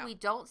hero. Yeah. We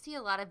don't see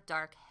a lot of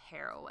dark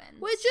heroines.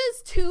 Which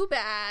is too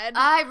bad.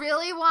 I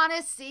really want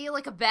to see,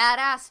 like, a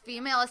badass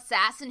female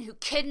assassin who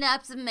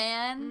kidnaps a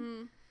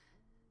man.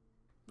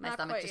 My Not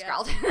stomach quite just yet.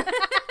 growled.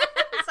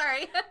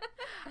 Sorry.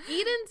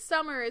 Eden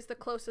Summer is the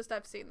closest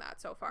I've seen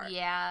that so far.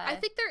 Yeah. I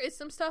think there is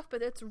some stuff,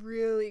 but it's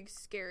really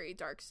scary,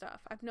 dark stuff.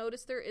 I've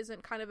noticed there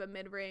isn't kind of a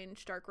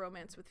mid-range dark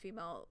romance with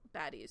female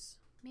baddies.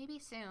 Maybe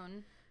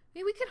soon.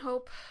 Maybe we can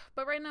hope.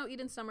 But right now,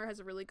 Eden Summer has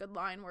a really good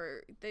line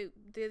where they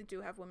do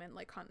have women,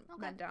 like, hunt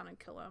men down and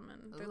kill them.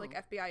 And they're, like,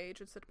 FBI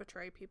agents that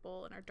betray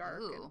people and are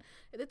dark.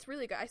 And it's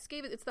really good.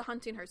 It's the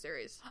Hunting Her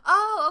series.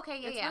 Oh,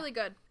 okay. Yeah, It's really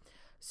good.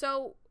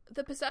 So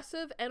the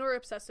possessive and or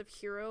obsessive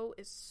hero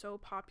is so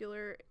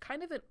popular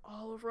kind of in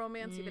all of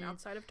romance, even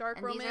outside of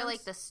dark romance. These are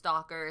like the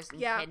stalkers and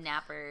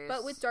kidnappers.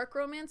 But with dark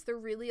romance, they're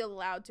really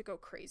allowed to go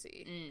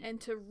crazy and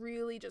to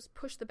really just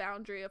push the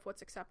boundary of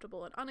what's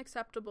acceptable and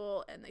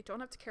unacceptable, and they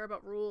don't have to care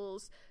about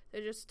rules.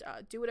 They just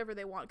do whatever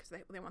they want because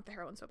they want the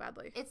heroine so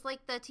badly. It's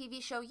like the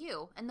TV show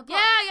You and the book.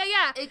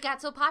 Yeah. It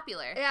got so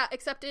popular. Yeah,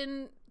 except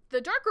in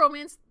the dark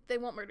romance, they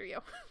won't murder you.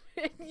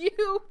 They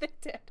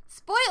did.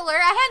 Spoiler,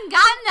 I hadn't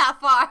gotten that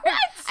far. What?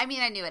 I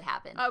mean, I knew it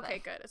happened. Okay,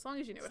 good. As long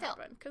as you knew it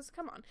happened. Because,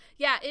 come on.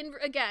 Yeah,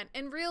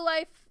 in real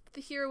life,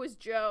 the hero is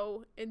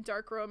Joe. In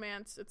dark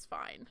romance, it's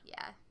fine.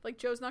 Yeah. Like,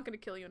 Joe's not going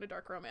to kill you in a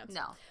dark romance.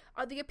 No.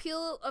 The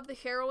appeal of the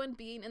heroine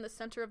being in the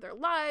center of their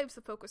lives,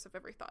 the focus of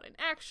every thought and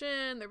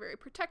action. They're very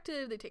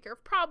protective. They take care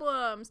of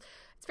problems.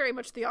 It's very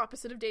much the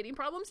opposite of dating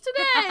problems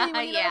today.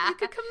 When, you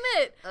could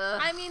commit.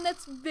 I mean,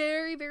 that's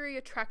very, very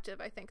attractive,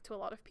 I think, to a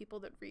lot of people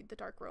that read the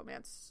dark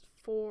romance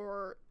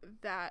for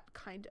that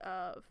kind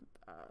of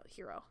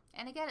hero.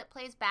 And again, it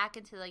plays back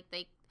into, like,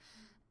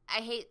 I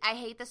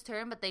hate this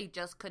term, but they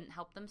just couldn't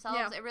help themselves.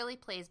 Yeah. It really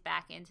plays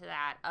back into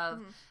that of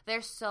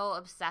they're so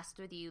obsessed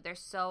with you, they're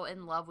so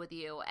in love with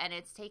you, and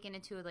it's taken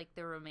into, like,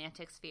 the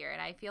romantic sphere.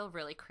 And I feel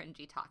really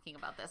cringy talking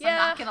about this. I'm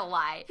not gonna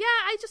lie. Yeah,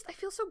 I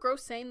feel so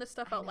gross saying this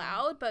stuff out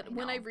loud, but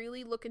when I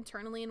really look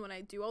internally and when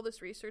I do all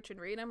this research and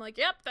read, I'm like,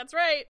 yep, that's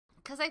right.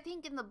 Because I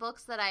think in the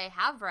books that I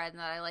have read and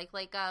that I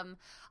like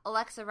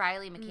Alexa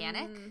Riley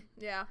Mechanic,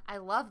 yeah, I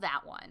love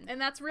that one. And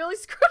that's really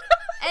screwed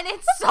up. And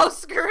it's so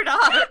screwed up.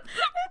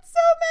 It's so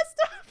messed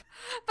up.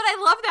 But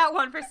I love that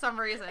one for some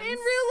reason. In real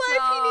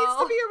life, he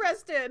needs to be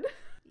arrested.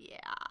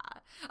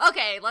 Yeah.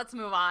 Okay, let's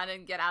move on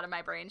and get out of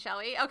my brain, shall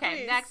we?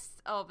 Okay, Please. next.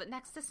 Oh, but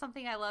next is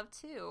something I love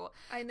too.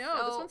 I know.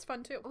 So, this one's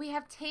fun too. We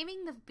have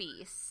Taming the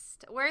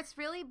Beast, where it's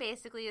really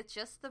basically it's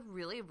just the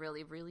really,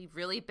 really, really,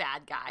 really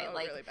bad guy. Oh,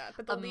 like really bad.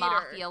 But the leader.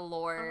 Mafia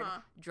lord,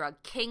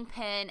 drug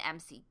kingpin,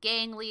 MC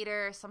gang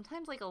leader,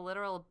 sometimes like a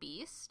literal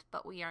beast,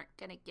 but we aren't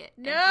going to get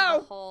into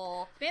the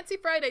whole... Fancy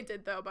Friday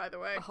did, though, by the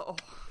way. Oh,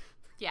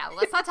 yeah,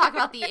 let's not talk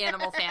about the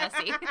animal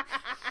fantasy.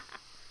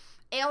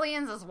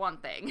 Aliens is one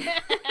thing.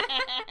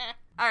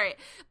 All right.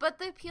 But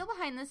the appeal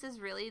behind this is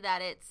really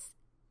that it's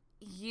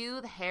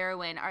you, the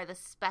heroine, are the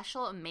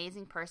special,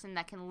 amazing person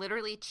that can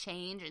literally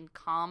change and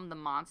calm the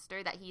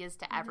monster that he is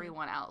to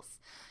everyone else.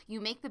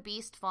 You make the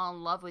beast fall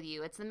in love with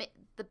you. It's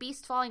the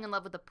beast falling in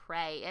love with the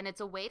prey, and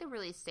it's a way to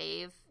really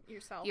save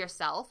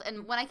yourself.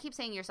 And when I keep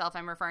saying yourself,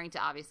 I'm referring to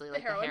obviously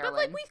like the heroine. But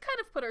like we kind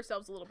of put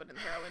ourselves a little bit in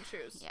the heroine's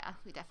shoes. Yeah,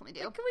 we definitely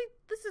do. Like,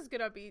 this is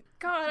gonna be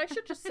God. I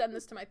should just send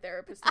this to my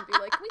therapist and be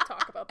like, can we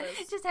talk about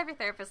this? Just have your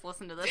therapist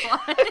listen to this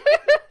one.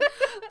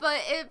 But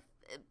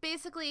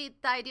basically,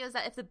 the idea is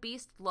that if the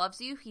beast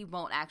loves you, he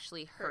won't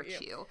actually hurt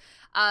you.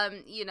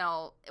 You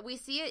know, we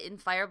see it in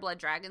Fire Blood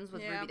Dragons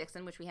with Ruby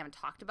Dixon, which we haven't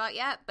talked about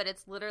yet, but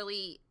it's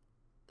literally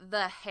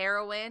the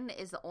heroine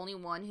is the only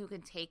one who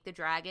can take the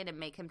dragon and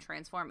make him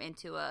transform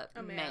into a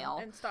male.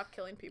 And stop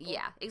killing people.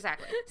 Yeah,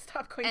 exactly.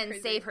 Stop going and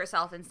crazy. Save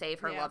herself and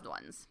save her loved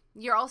ones.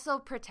 You're also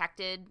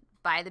protected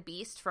by the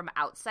beast from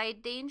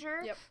outside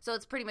danger. Yep. So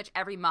it's pretty much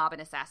every mob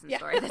and assassin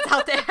story that's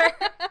out there.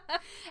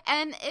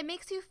 And it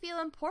makes you feel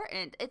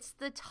important. It's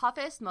the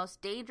toughest,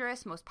 most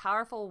dangerous, most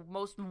powerful,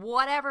 most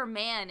whatever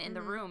man in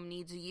the room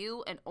needs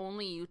you and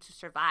only you to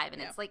survive.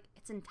 And it's like,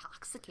 it's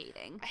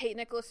intoxicating. I hate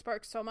Nicholas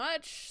Sparks so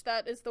much.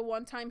 That is the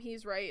one time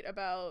he's right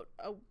about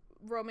a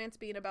romance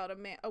being about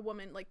a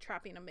woman like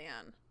trapping a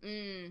man.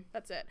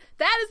 That's it.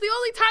 That is the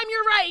only time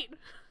you're right.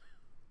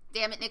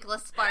 Damn it,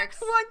 Nicholas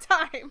Sparks. One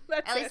time.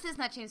 That's At it. least it's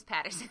not James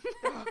Patterson.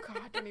 Oh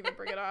God, don't even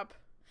bring it up.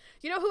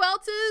 You know who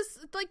else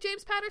is like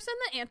James Patterson?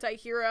 The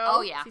anti-hero.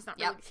 Oh, yeah. He's not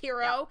really a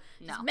hero. Yep.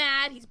 He's No.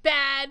 mad. He's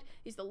bad.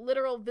 He's the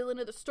literal villain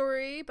of the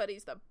story, but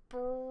he's the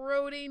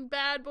brooding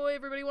bad boy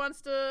everybody wants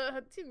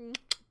to...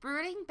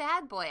 Brooding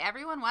bad boy.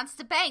 Everyone wants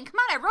to bang. Come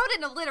on, I wrote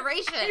an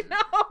alliteration.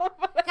 No.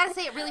 Gotta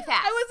say it really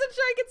fast. I wasn't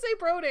sure I could say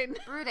brooding.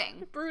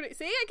 Brooding. Brooding.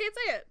 See, I can't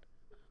say it.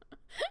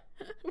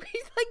 We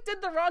like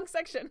did the wrong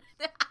section.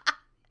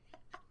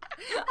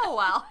 Oh,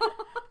 well.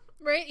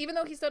 Right? Even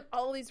though he's done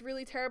all these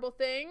really terrible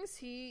things,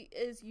 he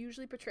is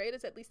usually portrayed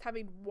as at least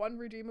having one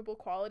redeemable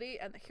quality,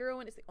 and the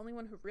heroine is the only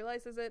one who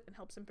realizes it and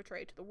helps him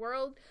portray it to the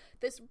world.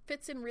 This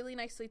fits in really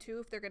nicely, too,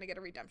 if they're going to get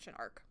a redemption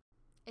arc.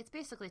 It's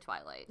basically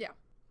Twilight. Yeah.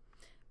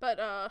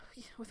 But,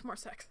 with more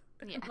sex.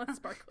 Yeah. Less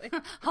sparkling.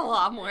 A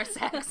lot more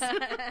sex.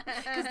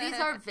 Because these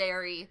are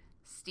very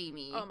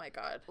steamy. Oh my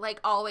God. Like,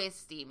 always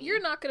steamy.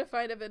 You're not going to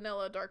find a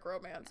vanilla dark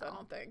romance, I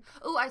don't think.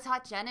 Ooh, I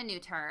taught Jen a new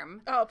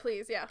term. Oh,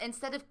 please, yeah.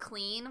 Instead of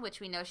clean,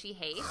 which we know she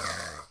hates,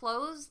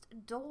 closed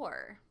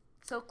door.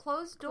 So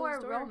closed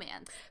door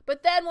romance.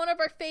 But then one of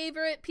our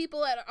favorite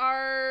people at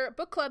our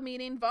book club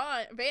meeting,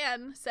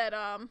 Van, said,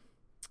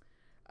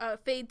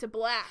 fade to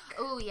black.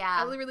 Oh, yeah.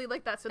 I really, really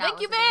like that. So That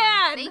thank you, was a good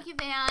one. Van! Thank you,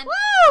 Van.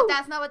 Woo! But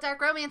that's not what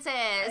dark romance is.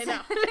 I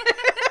know.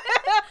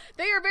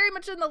 They are very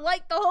much in the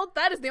light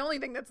that is the only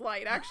thing that's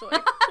light, actually.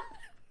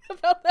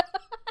 About that.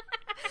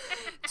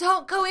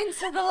 Don't go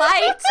into the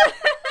light.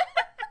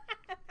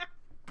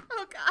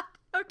 Oh, God.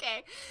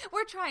 Okay.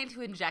 We're trying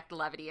to inject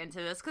levity into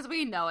this because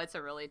we know it's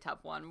a really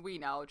tough one. We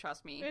know,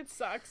 trust me. It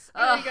sucks.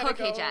 Oh, You gotta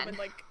okay, go Jen. home and,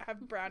 like,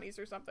 have brownies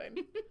or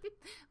something.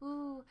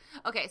 Ooh.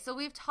 Okay, so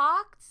we've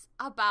talked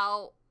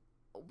about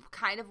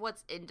kind of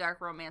what's in dark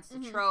romance, the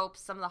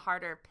tropes, some of the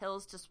harder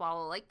pills to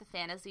swallow, like the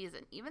fantasies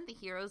and even the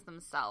heroes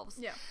themselves.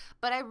 Yeah.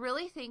 But I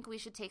really think we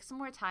should take some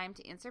more time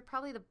to answer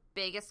probably the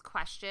biggest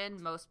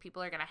question most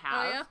people are going to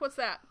have. Oh, yeah? What's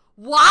that?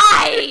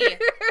 Why?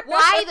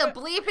 Why the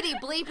bleepity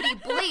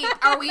bleepity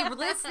bleep are we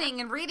listening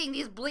and reading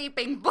these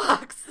bleeping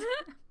books?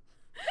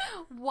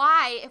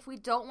 Why, if we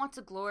don't want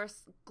to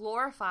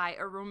glorify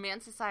or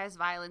romanticize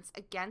violence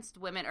against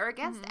women or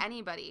against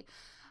anybody,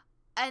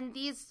 and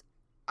these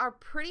are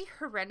pretty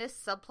horrendous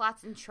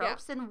subplots and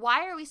tropes, then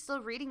why are we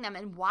still reading them,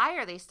 and why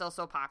are they still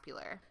so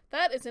popular?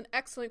 That is an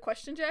excellent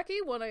question,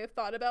 Jackie. One I have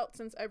thought about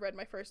since I read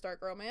my first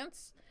dark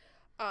romance.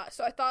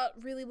 So I thought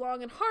really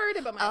long and hard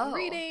about my own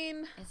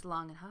reading. It's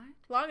long and hard?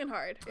 Long and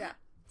hard, yeah.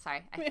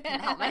 Sorry, I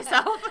can't help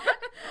myself.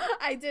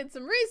 I did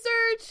some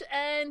research,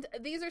 and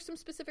these are some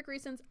specific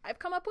reasons I've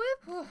come up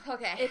with.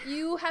 Okay. If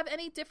you have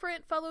any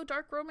different fellow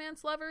dark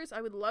romance lovers,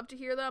 I would love to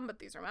hear them, but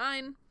these are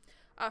mine.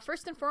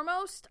 First and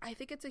foremost, I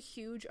think it's a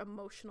huge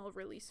emotional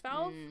release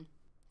valve.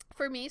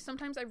 For me,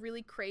 sometimes I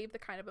really crave the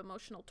kind of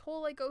emotional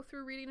toll I go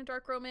through reading a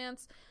dark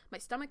romance. My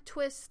stomach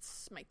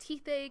twists, my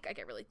teeth ache, I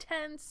get really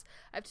tense,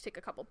 I have to take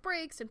a couple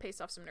breaks and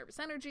pace off some nervous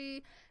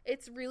energy.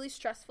 It's really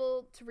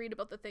stressful to read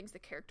about the things the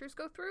characters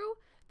go through.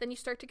 Then you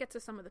start to get to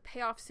some of the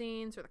payoff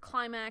scenes or the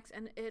climax,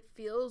 and it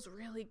feels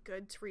really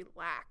good to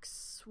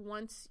relax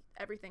once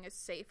everything is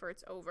safe or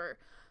it's over.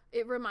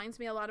 It reminds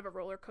me a lot of a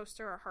roller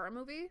coaster or horror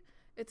movie.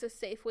 It's a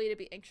safe way to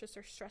be anxious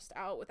or stressed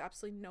out with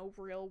absolutely no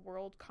real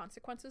world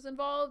consequences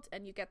involved,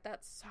 and you get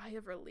that sigh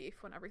of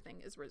relief when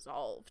everything is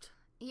resolved.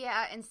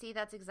 Yeah, and see,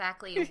 that's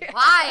exactly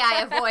why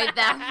I avoid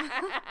them.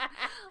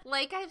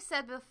 Like I've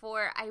said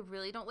before, I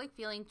really don't like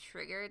feeling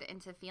triggered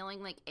into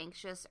feeling like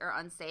anxious or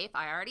unsafe.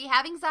 I already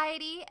have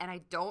anxiety, and I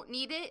don't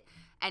need it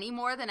any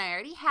more than I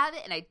already have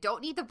it, and I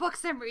don't need the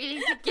books I'm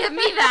reading to give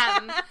me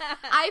them.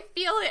 I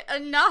feel it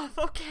enough,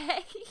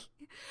 okay?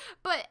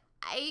 But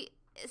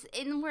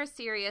in more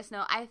serious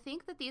note, I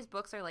think that these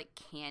books are like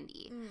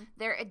candy.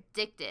 They're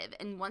addictive,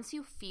 and once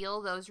you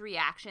feel those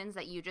reactions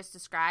that you just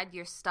described,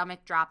 your stomach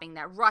dropping,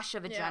 that rush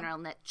of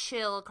adrenaline, that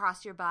chill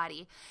across your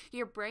body,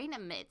 your brain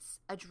emits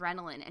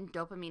adrenaline and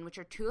dopamine, which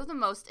are two of the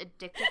most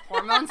addictive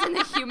hormones in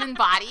the human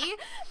body.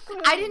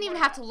 I didn't even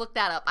have to look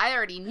that up. I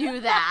already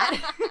knew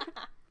that.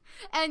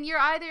 And you're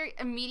either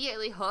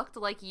immediately hooked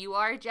like you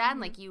are, Jen,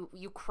 like you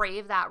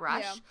crave that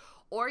rush,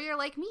 or you're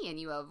like me and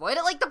you avoid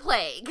it like the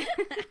plague.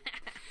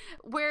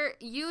 Where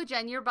you,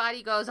 Jen, your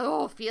body goes,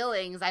 oh,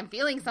 feelings, I'm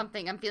feeling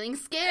something, I'm feeling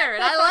scared,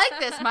 I like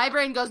this. My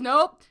brain goes,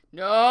 nope,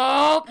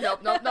 time for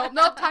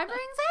anxiety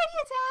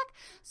attack.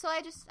 So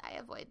I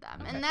avoid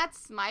them. And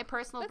that's my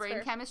personal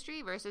brain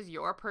chemistry versus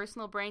your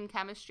personal brain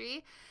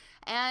chemistry.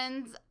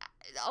 And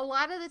a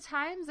lot of the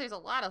times there's a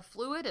lot of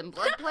fluid and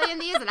blood play in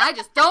these, and I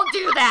just don't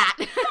do that.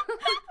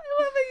 I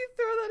love that you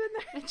throw that in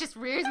there. It just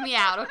rears me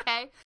out,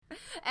 okay?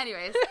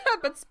 Anyways.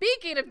 But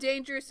speaking of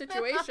dangerous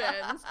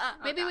situations,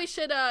 maybe we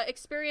should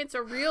experience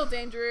a real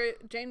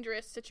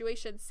dangerous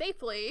situation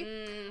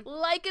safely,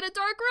 like in a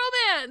dark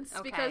romance.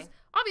 Okay. Because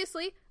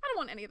obviously, I don't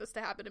want any of this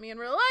to happen to me in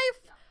real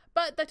life. No.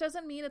 But that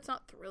doesn't mean it's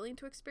not thrilling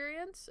to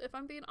experience, if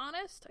I'm being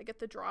honest. I get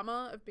the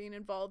drama of being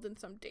involved in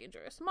some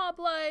dangerous mob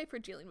life or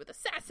dealing with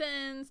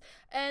assassins,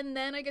 and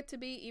then I get to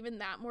be even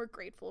that more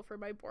grateful for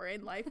my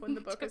boring life when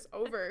the book is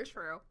over.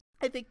 True.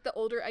 I think the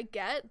older I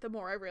get, the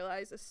more I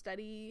realize a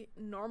steady,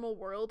 normal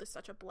world is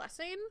such a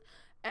blessing,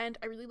 and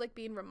I really like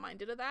being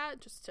reminded of that,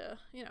 just to,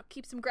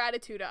 keep some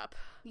gratitude up.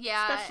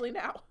 Yeah. Especially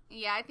now.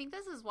 Yeah, I think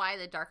this is why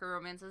the darker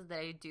romances that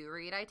I do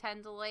read I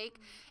tend to like.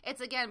 It's,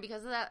 again,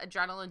 because of that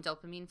adrenaline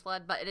dopamine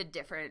flood, but in a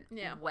different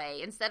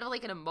way. Instead of,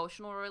 like, an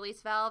emotional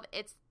release valve,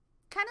 it's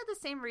kind of the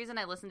same reason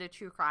I listen to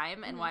true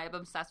crime and why I'm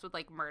obsessed with,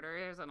 like,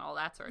 murders and all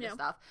that sort of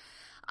stuff.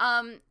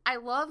 I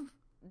love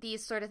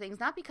these sort of things,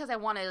 not because I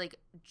want to, like,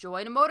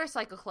 join a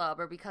motorcycle club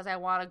or because I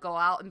want to go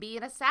out and be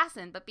an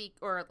assassin,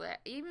 or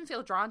even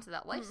feel drawn to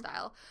that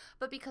lifestyle,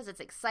 but because it's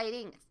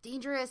exciting, it's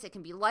dangerous, it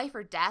can be life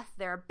or death.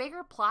 There are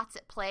bigger plots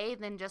at play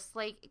than just,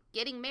 like,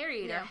 getting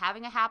married or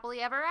having a happily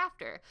ever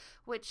after,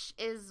 which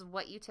is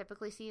what you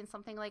typically see in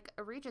something like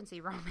a Regency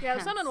romance. Yeah,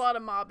 there's not a lot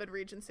of mob in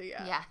Regency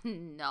yet. Yeah,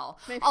 no.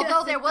 Maybe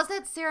although there was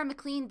that Sarah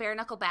McLean Bare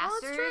Knuckle Bastards.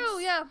 Oh, that's true,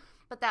 yeah.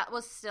 But that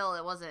was still,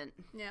 it wasn't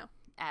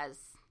as...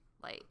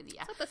 like,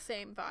 yeah. It's not the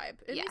same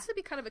vibe. It needs to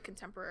be kind of a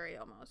contemporary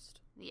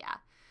almost. Yeah.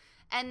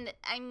 And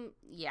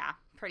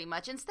pretty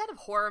much. Instead of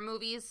horror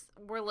movies,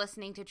 we're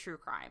listening to true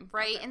crime,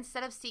 right? Okay.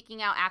 Instead of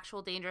seeking out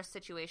actual dangerous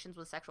situations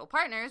with sexual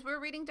partners, we're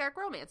reading dark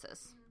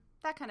romances.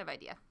 That kind of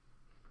idea.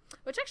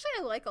 Which actually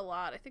I like a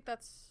lot. I think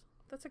that's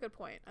a good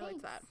point. Thanks. I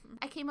like that.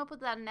 I came up with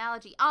that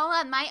analogy all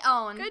on my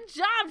own. Good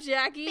job,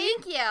 Jackie.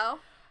 Thank you.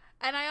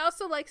 And I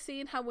also like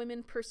seeing how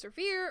women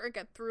persevere or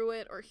get through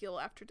it or heal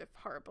after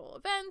horrible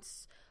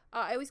events.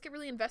 I always get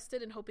really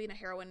invested in hoping a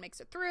heroine makes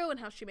it through and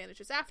how she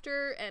manages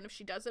after, and if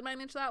she doesn't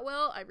manage that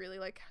well, I really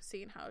like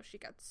seeing how she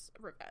gets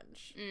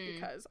revenge,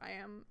 because I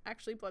am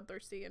actually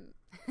bloodthirsty in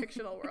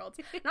fictional worlds.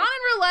 Not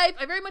in real life.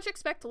 I very much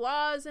expect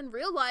laws in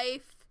real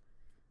life,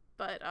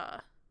 but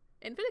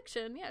in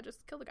fiction,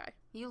 just kill the guy.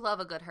 You love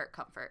a good hurt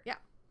comfort. Yeah.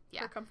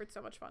 Yeah. Hurt comfort's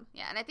so much fun.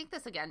 Yeah, and I think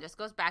this, again, just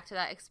goes back to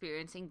that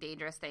experiencing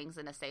dangerous things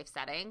in a safe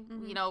setting.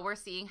 We're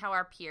seeing how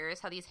our peers,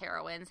 how these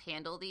heroines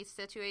handle these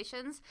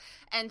situations.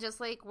 And just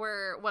like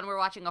when we're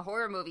watching a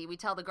horror movie, we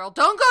tell the girl,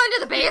 don't go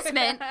into the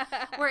basement.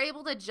 We're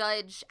able to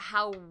judge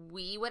how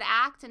we would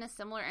act in a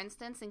similar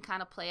instance and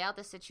kind of play out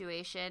the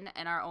situation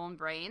in our own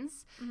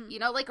brains.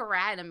 Like a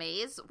rat in a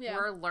maze,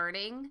 we're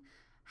learning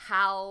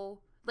how...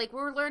 like,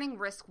 we're learning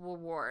risk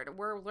reward.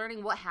 We're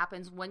learning what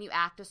happens when you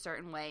act a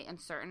certain way in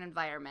certain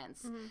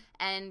environments.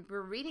 And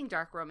we're reading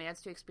dark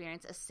romance to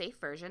experience a safe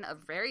version of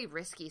very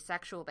risky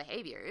sexual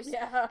behaviors.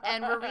 Yeah.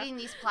 And we're reading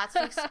these plots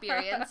to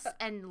experience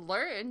and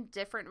learn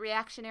different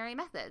reactionary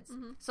methods.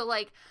 So,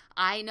 like,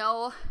 I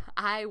know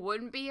I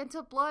wouldn't be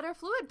into blood or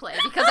fluid play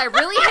because I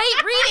really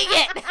hate reading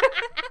it.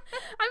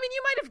 I mean,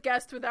 you might have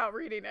guessed without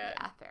reading it.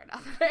 Yeah, fair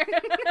enough.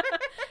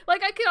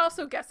 Like, I could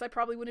also guess I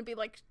probably wouldn't be,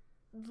 like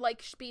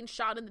being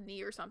shot in the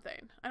knee or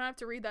something. I don't have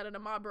to read that in a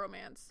mob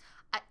romance.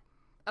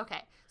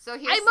 Okay, so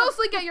I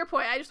mostly get your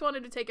point. I just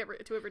wanted to take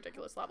it to a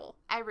ridiculous level.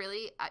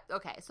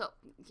 Okay, so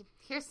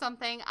here's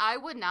something I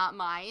would not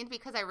mind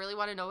because I really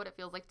want to know what it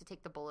feels like to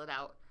take the bullet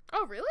out.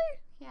 Oh, really?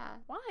 Yeah.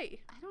 Why?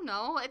 I don't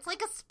know. It's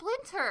like a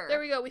splinter. There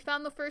we go. We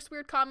found the first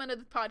weird comment of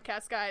the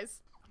podcast, guys.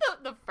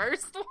 The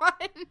first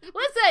one.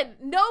 Listen,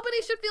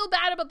 nobody should feel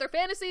bad about their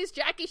fantasies.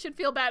 Jackie should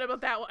feel bad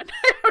about that one.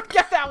 I don't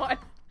get that one.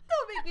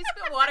 Don't make me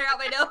spit water out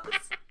my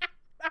nose.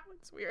 That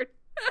one's weird.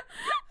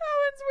 That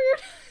one's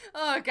weird.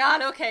 Oh,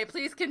 God. Okay,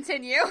 please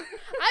continue.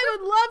 I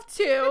would love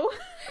to.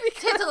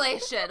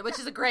 Titillation, which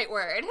is a great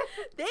word.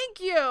 Thank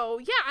you.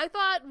 Yeah, I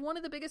thought one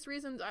of the biggest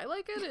reasons I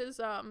like it is,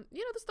 the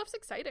stuff's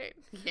exciting.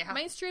 Yeah.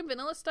 Mainstream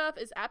vanilla stuff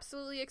is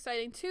absolutely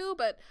exciting too,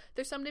 but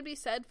there's something to be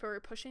said for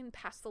pushing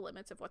past the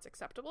limits of what's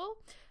acceptable.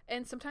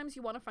 And sometimes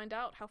you want to find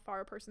out how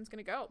far a person's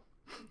going to go.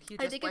 You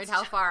just learned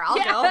how far I'll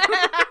go.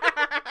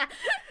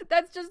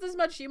 That's just as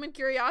much human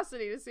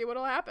curiosity to see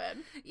what'll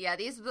happen. Yeah,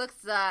 these books,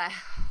 they're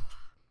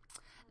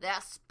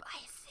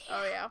spicy.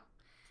 Oh, yeah.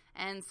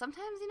 And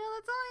sometimes,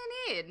 that's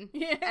all you need.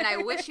 Yeah. And I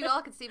wish you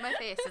all could see my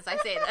face as I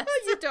say this.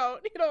 You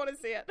don't. You don't want to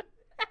see it.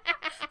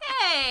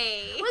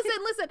 Hey!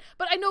 Listen.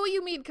 But I know what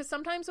you mean, because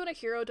sometimes when a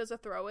hero does a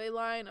throwaway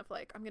line of,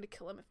 like, I'm going to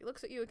kill him if he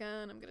looks at you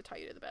again, I'm going to tie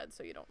you to the bed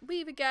so you don't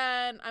leave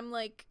again, I'm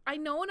like, I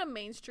know in a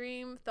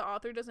mainstream, the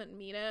author doesn't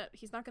mean it.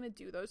 He's not going to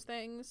do those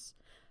things.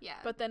 Yeah.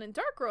 But then in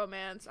dark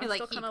romance, I'm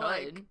still kind of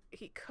like,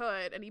 he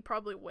could, and he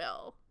probably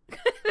will.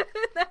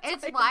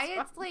 It's why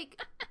it's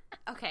like...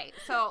 Okay,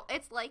 so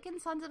it's like in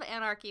Sons of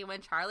Anarchy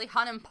when Charlie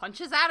Hunnam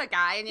punches out a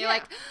guy, and you're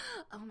like,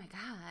 oh my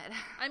God.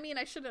 I mean,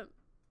 I shouldn't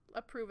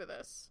approve of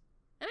this.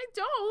 And I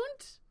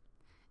don't.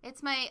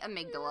 It's my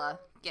amygdala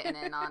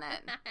getting in on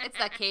it. It's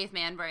that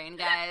caveman brain,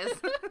 guys.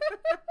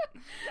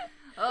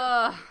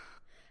 Ugh.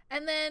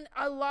 And then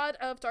a lot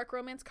of dark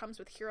romance comes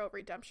with hero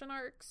redemption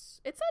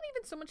arcs. It's not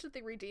even so much that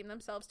they redeem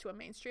themselves to a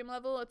mainstream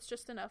level. It's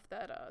just enough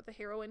that the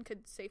heroine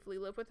could safely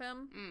live with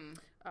him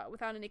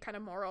without any kind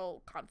of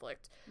moral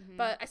conflict. Mm-hmm.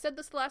 But I said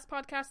this the last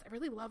podcast, I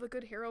really love a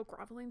good hero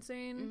groveling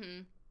scene.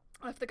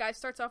 Mm-hmm. If the guy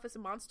starts off as a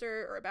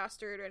monster or a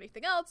bastard or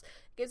anything else,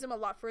 it gives him a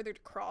lot further to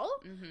crawl.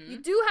 Mm-hmm. You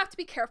do have to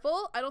be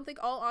careful. I don't think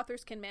all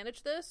authors can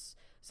manage this.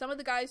 Some of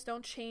the guys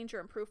don't change or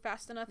improve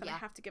fast enough, and I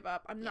have to give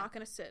up. I'm not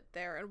going to sit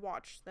there and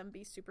watch them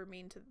be super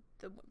mean to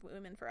the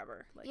women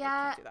forever. Like, I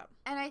can't do that.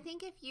 And I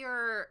think if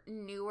you're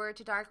newer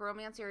to dark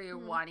romance or you're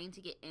wanting to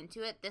get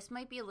into it, this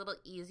might be a little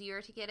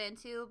easier to get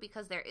into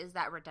because there is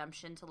that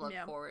redemption to look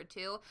forward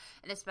to.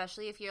 And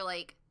especially if you're,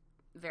 like,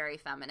 very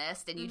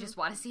feminist and you just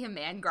want to see a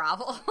man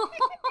grovel.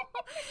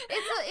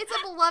 It's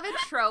a beloved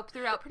trope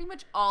throughout pretty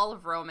much all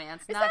of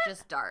romance, not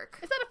just dark.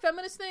 Is that a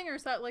feminist thing or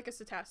is that like a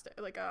sadistic,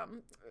 like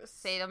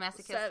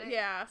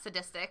sadomasochistic?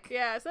 Sadistic.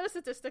 Yeah, is that a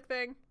sadistic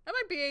thing? Am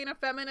I being a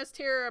feminist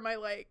here or am I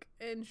like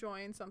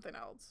enjoying something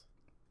else?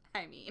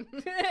 I mean,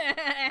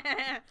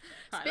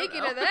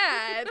 speaking of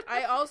that,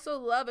 I also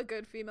love a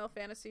good female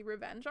fantasy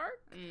revenge arc.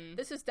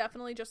 This is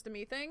definitely just a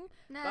me thing.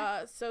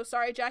 Nah. So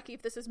sorry, Jackie,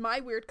 if this is my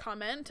weird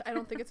comment. I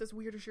don't think it's as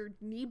weird as your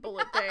knee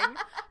bullet thing.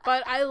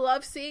 But I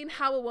love seeing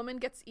how a woman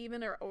gets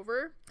even or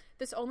over.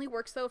 This only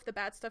works, though, if the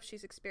bad stuff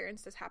she's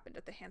experienced has happened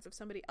at the hands of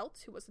somebody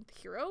else who wasn't the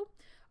hero.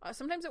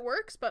 Sometimes it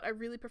works, but I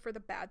really prefer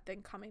the bad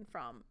thing coming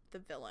from the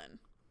villain.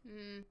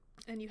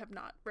 And you have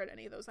not read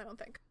any of those, I don't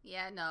think.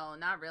 Yeah, no,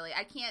 not really.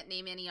 I can't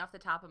name any off the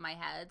top of my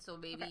head, so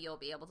maybe you'll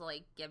be able to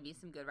like give me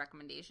some good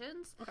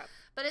recommendations. Okay.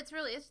 But it's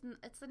really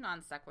it's a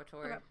non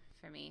sequitur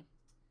for me.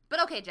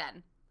 But okay,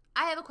 Jen,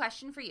 I have a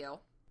question for you.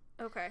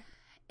 Okay.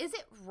 Is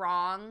it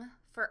wrong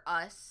for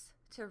us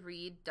to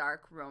read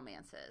dark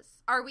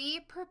romances? Are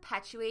we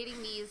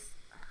perpetuating these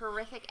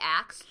horrific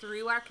acts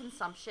through our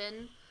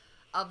consumption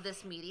of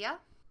this media?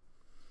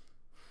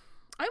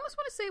 I almost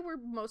want to say we're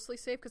mostly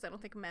safe because I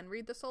don't think men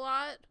read this a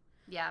lot.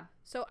 Yeah.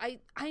 So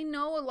I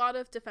know a lot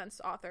of defense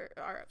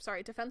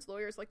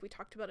lawyers, like we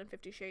talked about in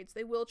 50 Shades,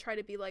 they will try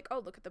to be like, oh,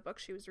 look at the book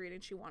she was reading.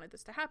 She wanted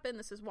this to happen.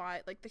 This is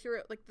why, like, the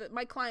hero, like,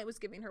 my client was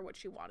giving her what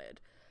she wanted.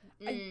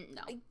 No.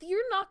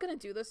 You're not going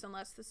to do this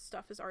unless this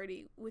stuff is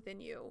already within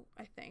you,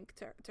 I think,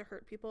 to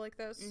hurt people like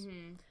this.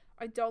 Mm-hmm.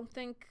 I don't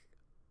think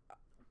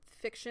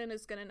fiction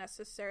is going to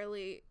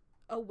necessarily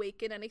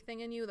awaken anything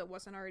in you that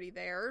wasn't already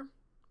there.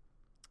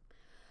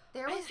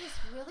 There was this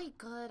really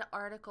good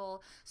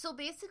article. So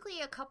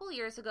basically a couple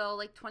years ago,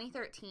 like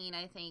 2013,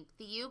 I think,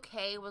 the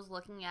UK was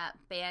looking at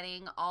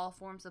banning all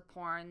forms of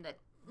porn that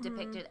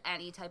depicted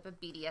any type of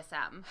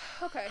BDSM.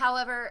 Okay.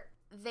 However,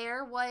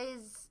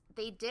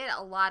 they did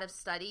a lot of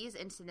studies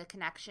into the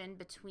connection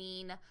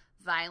between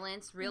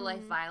violence, real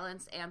life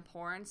violence, and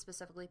porn,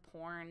 specifically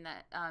porn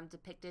that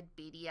depicted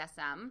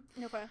BDSM.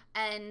 Okay.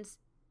 And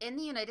in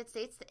the United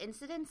States, the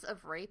incidence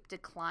of rape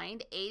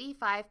declined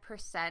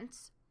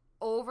 85%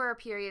 over a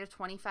period of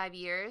 25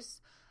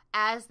 years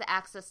as the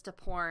access to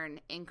porn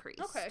increased.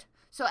 Okay.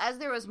 So as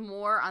there was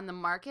more on the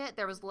market,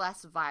 there was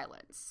less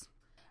violence.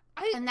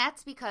 And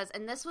that's because,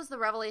 and this was the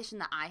revelation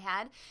that I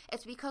had,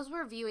 it's because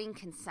we're viewing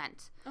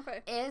consent. Okay.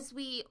 As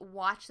we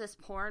watch this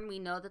porn, we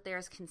know that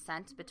there's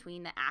consent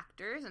between the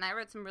actors. And I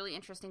read some really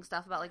interesting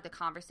stuff about like the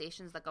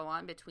conversations that go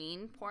on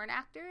between porn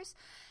actors.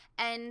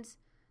 And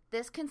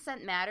this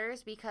consent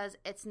matters because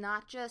it's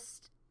not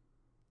just...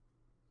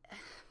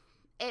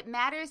 It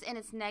matters in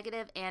its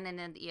negative and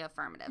in the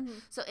affirmative. Mm-hmm.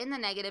 So in the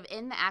negative,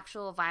 in the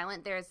actual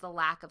violent, there's the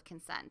lack of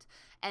consent.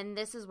 And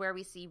this is where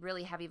we see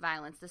really heavy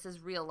violence. This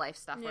is real life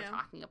stuff we're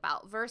talking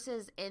about.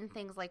 Versus in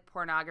things like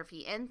pornography,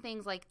 in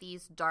things like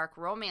these dark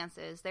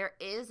romances, there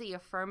is the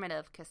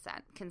affirmative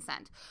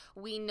consent.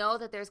 We know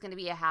that there's going to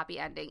be a happy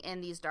ending in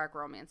these dark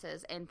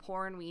romances. In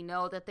porn, we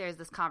know that there's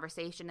this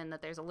conversation and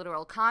that there's a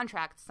literal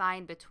contract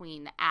signed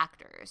between the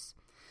actors.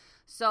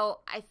 So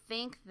I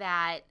think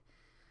that...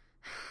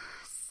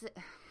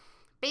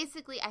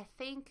 Basically, I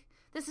think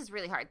this is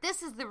really hard.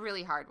 This is the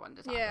really hard one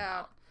to talk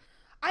about.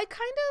 I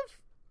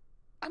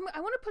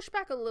want to push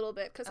back a little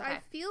bit because I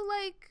feel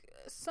like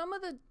some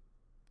of the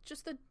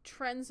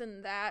trends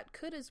in that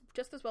could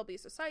just as well be a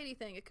society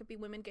thing. It could be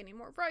women gaining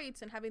more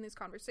rights and having these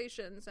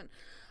conversations. And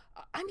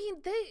I mean,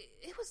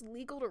 it was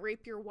legal to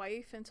rape your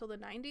wife until the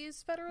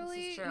 90s federally.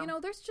 This is true. You know,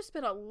 there's just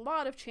been a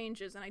lot of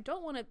changes, and I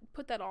don't want to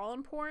put that all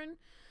in porn,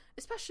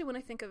 especially when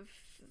I think of...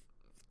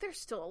 There's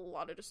still a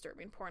lot of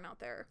disturbing porn out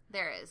there.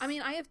 There is. I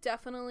mean, I have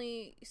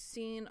definitely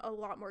seen a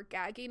lot more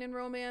gagging in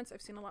romance.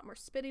 I've seen a lot more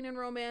spitting in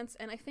romance.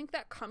 And I think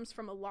that comes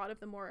from a lot of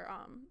the more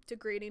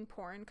degrading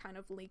porn kind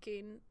of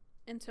leaking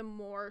into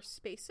more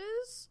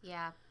spaces.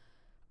 Yeah.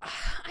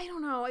 I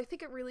don't know. I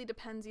think it really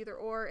depends either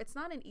or. It's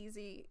not an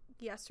easy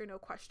yes or no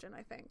question,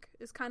 I think,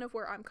 is kind of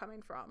where I'm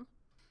coming from.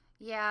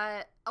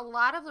 Yeah, a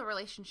lot of the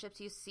relationships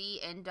you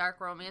see in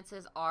dark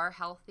romances are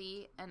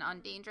healthy and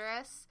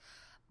undangerous.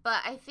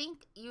 But I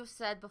think you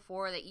said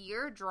before that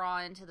you're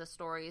drawn to the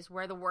stories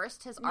where the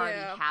worst has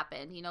already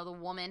happened. You know, the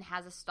woman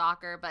has a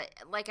stalker, but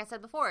like I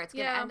said before, it's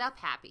going to end up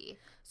happy.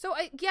 So,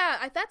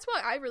 that's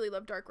why I really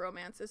love dark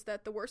romance, is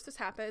that the worst has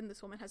happened.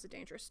 This woman has a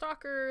dangerous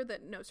stalker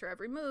that knows her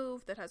every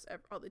move, that has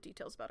all the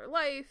details about her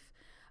life,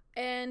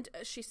 and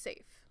she's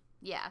safe.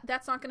 Yeah.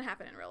 That's not going to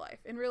happen in real life.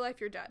 In real life,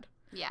 you're dead.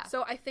 Yeah.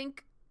 So I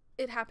think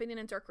it happening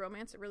in dark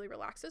romance, it really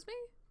relaxes me.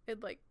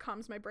 It, like,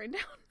 calms my brain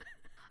down.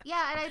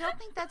 Yeah, and I don't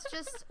think that's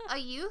just a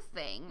you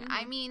thing. Mm-hmm.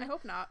 I mean... I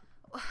hope not.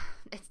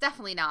 It's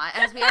definitely not,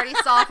 as we already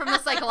saw from the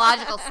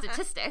psychological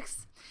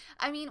statistics.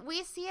 I mean,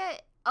 we see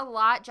it a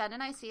lot. Jen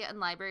and I see it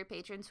in library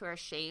patrons who are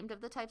ashamed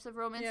of the types of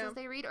romances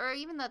they read, or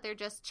even that they're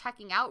just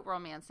checking out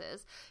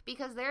romances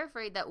because they're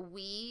afraid that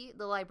we,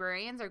 the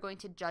librarians, are going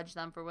to judge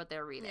them for what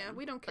they're reading. Yeah,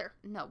 we don't care.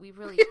 But no, we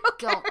really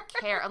don't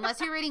care.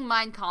 Unless you're reading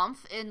Mein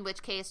Kampf, in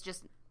which case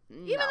just...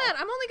 No. Even that,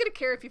 I'm only going to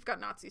care if you've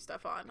got Nazi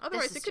stuff on.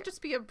 Otherwise, it could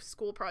just be a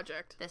school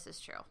project. This is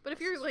true. But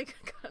if you're, like,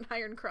 got an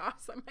Iron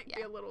Cross, I might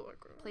be a little... Like,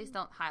 please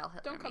don't Heil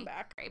Hitler. Don't come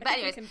back. But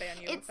anyways, we can ban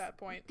you at that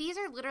point. These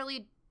are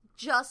literally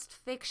just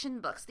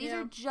fiction books. These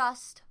are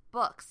just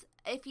books.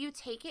 If you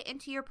take it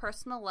into your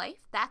personal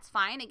life, that's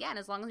fine. Again,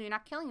 as long as you're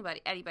not killing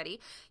anybody.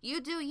 You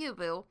do you,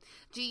 boo.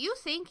 Do you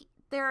think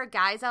there are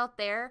guys out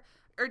there...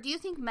 Or do you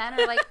think men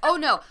are like, oh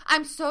no,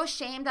 I'm so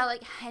ashamed I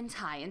like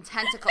hentai and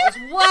tentacles.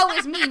 Woe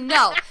is me.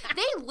 No.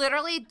 They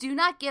literally do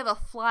not give a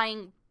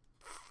flying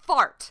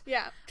fart.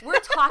 Yeah. We're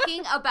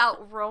talking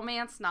about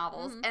romance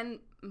novels and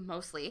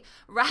mostly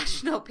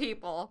rational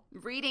people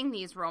reading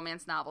these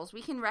romance novels.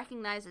 We can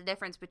recognize the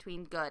difference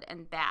between good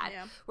and bad.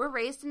 Yeah. We're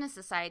raised in a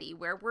society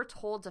where we're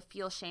told to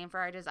feel shame for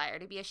our desire,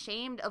 to be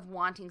ashamed of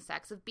wanting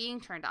sex, of being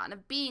turned on,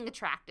 of being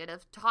attracted,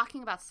 of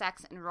talking about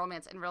sex and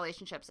romance and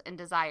relationships and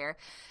desire.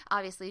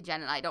 Obviously,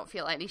 Jen and I don't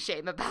feel any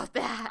shame about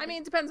that. I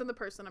mean, it depends on the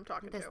person I'm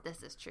talking to.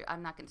 This is true.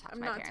 I'm not going to talk to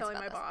my parents about this.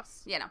 I'm not telling my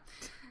boss. You know.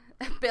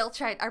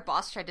 Our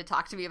boss tried to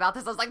talk to me about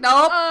this. I was like,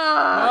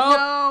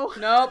 nope.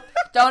 Nope.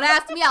 Don't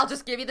ask me. I'll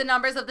just give you the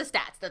numbers of the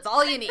stats. That's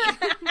all you need.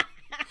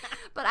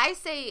 But I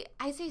say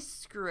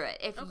screw it.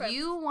 If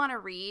you want to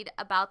read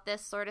about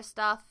this sort of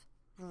stuff,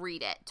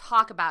 read it.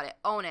 Talk about it.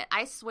 Own it.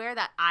 I swear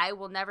that I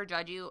will never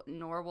judge you,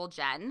 nor will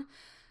Jen.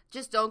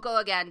 Just don't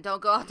go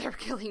out there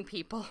killing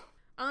people.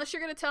 Unless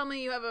you're going to tell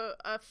me you have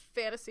a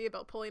fantasy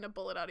about pulling a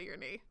bullet out of your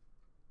knee.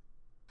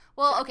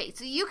 Well, okay,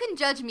 so you can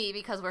judge me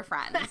because we're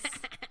friends.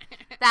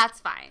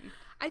 That's fine.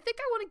 I think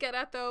I want to get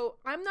at, though,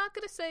 I'm not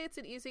going to say it's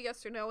an easy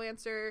yes or no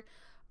answer.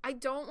 I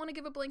don't want to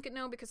give a blanket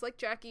no because, like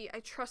Jackie, I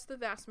trust the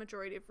vast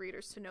majority of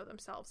readers to know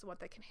themselves and what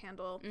they can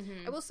handle.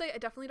 Mm-hmm. I will say I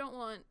definitely don't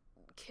want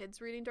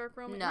kids reading dark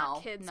romance.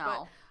 Not kids,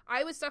 but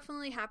I was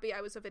definitely happy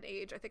I was of an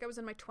age. I think I was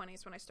in my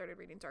 20s when I started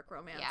reading dark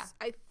romance. Yeah.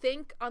 I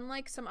think,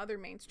 unlike some other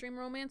mainstream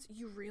romance,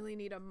 you really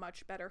need a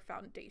much better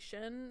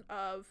foundation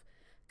of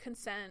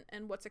consent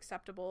and what's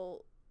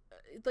acceptable.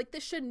 Like,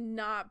 this should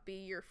not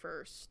be your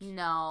first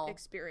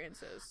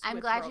experiences. I'm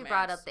glad you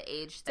brought up the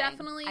age thing.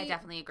 I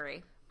definitely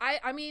agree.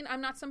 I mean,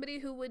 I'm not somebody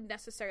who would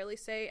necessarily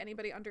say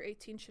anybody under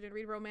 18 shouldn't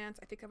read romance.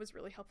 I think that was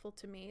really helpful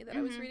to me that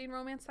I was reading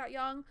romance that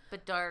young.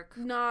 But dark.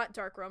 Not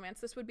dark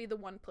romance. This would be the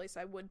one place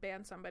I would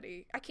ban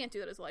somebody. I can't do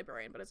that as a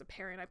librarian, but as a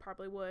parent, I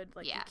probably would.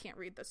 Like, you can't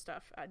read this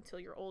stuff until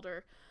you're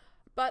older.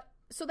 But,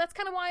 so that's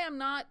kind of why I'm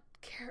not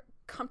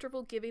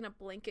comfortable giving a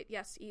blanket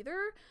yes either.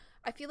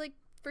 I feel like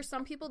for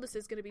some people, this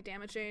is going to be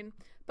damaging.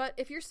 But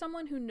if you're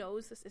someone who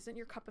knows this isn't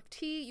your cup of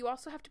tea, you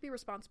also have to be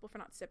responsible for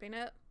not sipping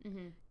it.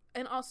 Mm-hmm.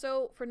 And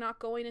also for not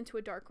going into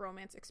a dark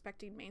romance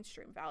expecting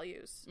mainstream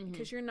values.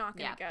 Because you're not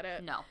going to get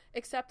it. No.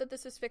 Except that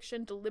this is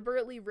fiction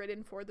deliberately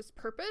written for this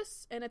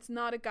purpose. And it's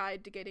not a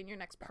guide to getting your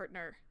next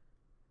partner.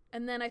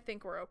 And then I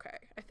think we're okay.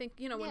 I think,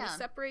 when we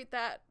separate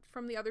that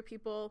from the other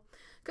people.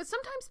 Because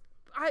sometimes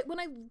when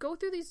I go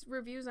through these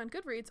reviews on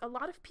Goodreads, a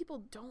lot of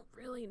people don't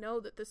really know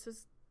that this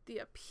is the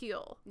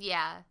appeal.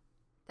 Yeah.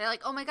 They're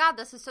like, oh my god,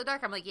 this is so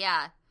dark. I'm like,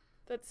 yeah.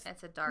 It's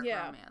a dark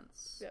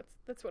romance.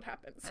 That's what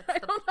happens. I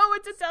don't know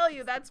what to tell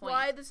you. That's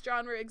why this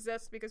genre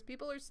exists, because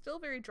people are still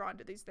very drawn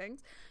to these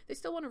things. They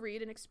still want to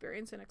read and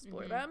experience and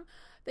explore them.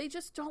 They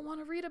just don't want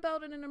to read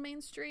about it in a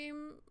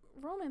mainstream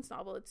romance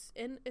novel. It's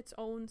in its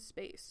own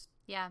space.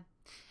 Yeah.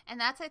 And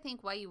that's, I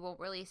think, why you won't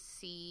really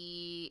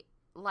see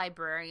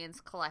librarians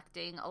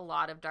collecting a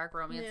lot of dark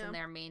romance in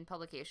their main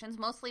publications,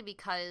 mostly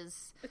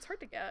because it's hard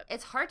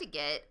to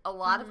get. A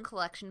lot of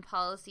collection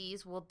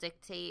policies will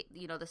dictate,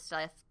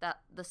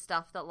 the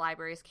stuff that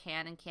libraries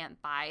can and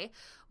can't buy.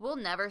 We'll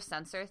never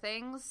censor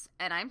things,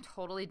 and I'm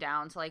totally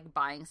down to like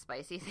buying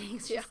spicy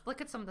things. Just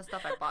look at some of the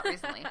stuff I bought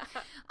recently.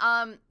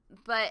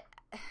 But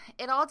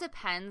it all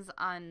depends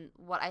on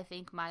what I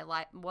think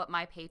what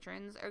my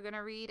patrons are going to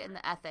read and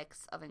the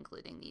ethics of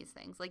including these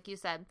things. Like you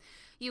said,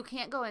 you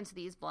can't go into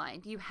these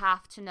blind. You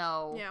have to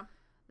know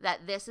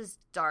that this is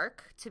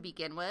dark to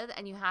begin with,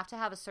 and you have to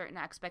have a certain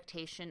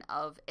expectation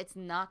of it's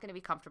not going to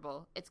be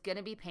comfortable. It's going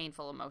to be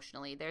painful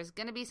emotionally. There's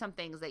going to be some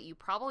things that you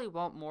probably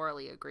won't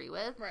morally agree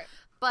with. Right.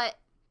 But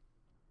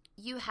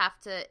you have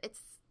to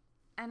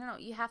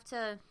you have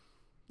to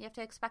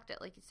expect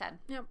it, like you said.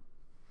 Yep.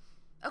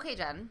 Okay,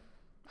 Jen,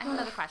 I have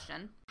another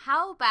question.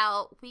 How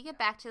about we get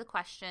back to the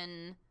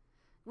question,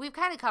 we've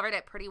kind of covered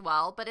it pretty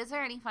well, but is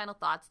there any final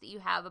thoughts that you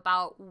have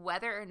about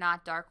whether or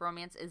not dark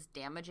romance is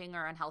damaging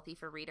or unhealthy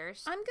for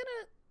readers?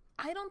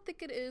 I don't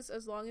think it is,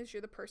 as long as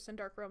you're the person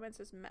dark romance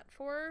is meant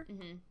for.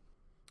 Mm-hmm.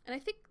 And I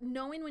think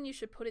knowing when you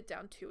should put it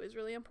down too is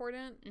really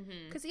important.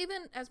 Because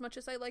even as much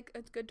as I like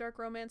a good dark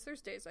romance,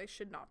 there's days I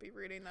should not be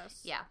reading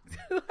this. Yeah,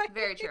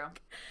 very true.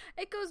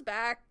 It goes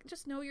back.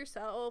 Just know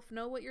yourself.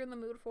 Know what you're in the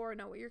mood for.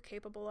 Know what you're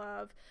capable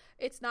of.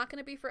 It's not going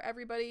to be for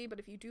everybody, but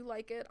if you do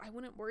like it, I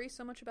wouldn't worry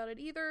so much about it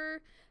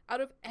either.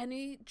 Out of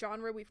any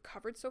genre we've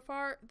covered so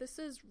far, this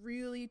is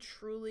really,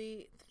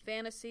 truly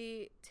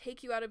fantasy,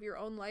 take you out of your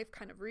own life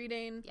kind of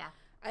reading. Yeah.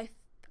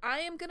 I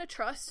am going to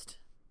trust.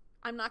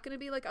 I'm not going to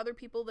be like other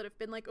people that have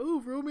been like,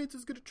 oh, romance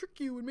is going to trick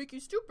you and make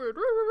you stupid.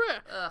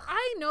 Ugh.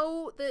 I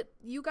know that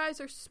you guys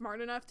are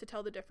smart enough to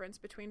tell the difference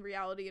between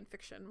reality and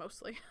fiction,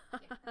 mostly.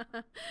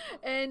 Yeah.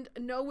 And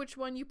know which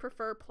one you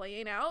prefer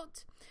playing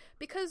out.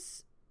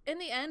 Because in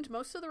the end,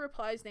 most of the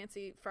replies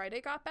Nancy Friday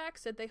got back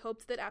said they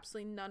hoped that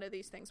absolutely none of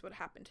these things would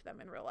happen to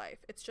them in real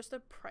life. It's just a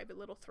private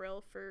little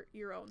thrill for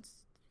your own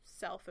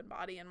self and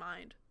body and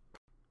mind.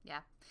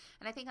 Yeah.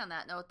 And I think on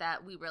that note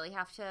that we really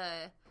have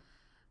to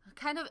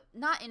kind of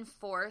not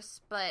enforce,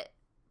 but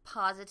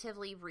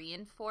positively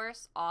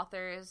reinforce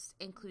authors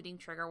including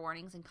trigger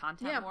warnings and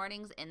content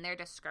warnings in their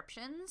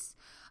descriptions.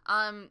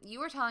 You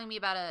were telling me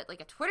about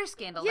a Twitter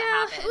scandal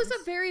that happened. It was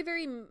a very,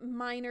 very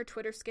minor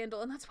Twitter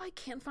scandal, and that's why I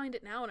can't find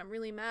it now, and I'm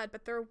really mad.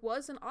 But there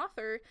was an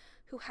author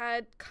who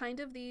had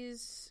kind of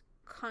these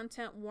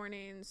content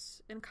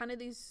warnings and kind of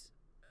these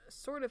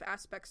sort of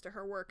aspects to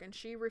her work, and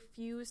she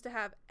refused to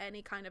have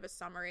any kind of a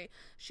summary.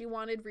 She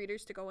wanted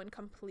readers to go in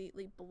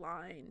completely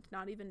blind,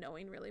 not even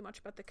knowing really much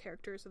about the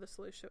characters or the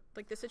solution,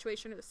 like the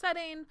situation or the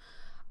setting.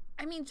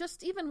 I mean,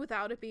 just even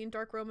without it being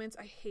dark romance,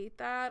 I hate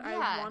that. Yeah.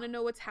 I want to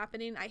know what's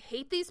happening. I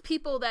hate these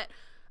people that,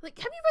 like,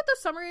 have you read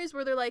those summaries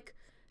where they're like,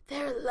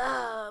 their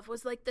love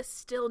was like the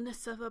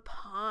stillness of a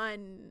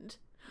pond.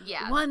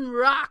 Yeah. One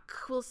rock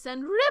will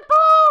send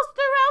ripples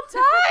throughout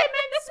time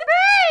and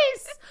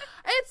space.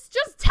 It's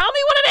just, tell me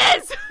what it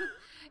is.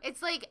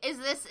 It's like, is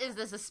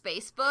this a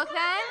space book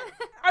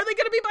then? Are they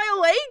going to be by a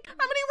lake?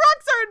 How many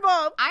rocks are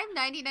involved? I'm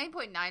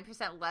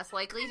 99.9% less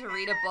likely to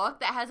read a book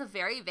that has a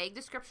very vague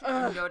description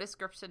or no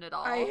description at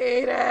all. I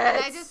hate it.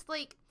 And I just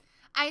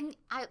I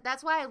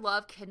that's why I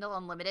love Kindle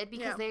Unlimited,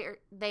 because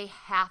they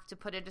have to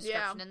put a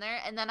description in there,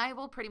 and then I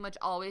will pretty much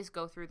always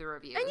go through the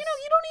reviews. And you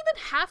don't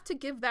even have to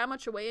give that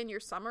much away in your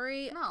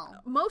summary. No.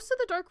 Most of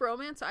the dark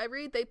romance I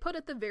read, they put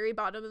at the very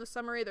bottom of the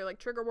summary, they're like,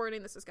 trigger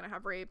warning, this is going to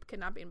have rape,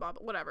 kidnapping, blah,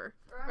 blah, whatever.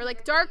 Or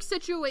like dark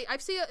situation. I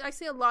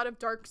see a lot of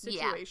dark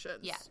situations.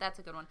 Yeah, that's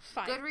a good one.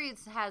 Fine.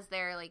 Goodreads has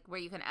their where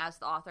you can ask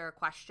the author a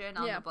question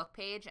on the book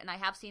page, and I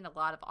have seen a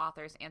lot of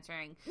authors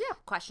answering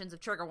questions of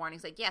trigger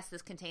warnings, like, yes,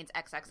 this contains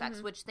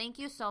XXX, which thank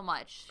you so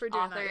much. For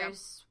doing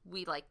authors, that,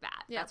 we like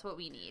that. Yeah. That's what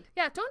we need.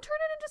 Yeah, don't turn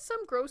it into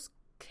some gross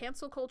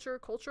cancel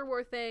culture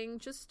war thing.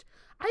 Just,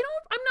 I'm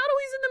not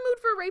always in the mood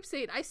for a rape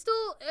scene. I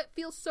still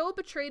feel so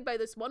betrayed by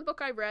this one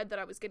book I read that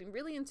I was getting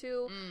really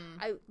into.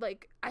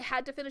 I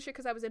had to finish it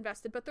because I was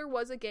invested, but there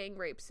was a gang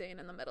rape scene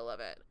in the middle of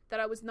it that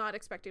I was not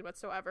expecting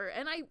whatsoever.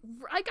 And I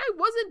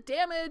wasn't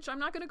damaged. I'm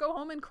not going to go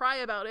home and cry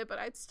about it, but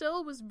I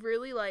still was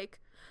really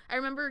I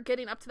remember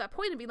getting up to that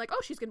point and being like,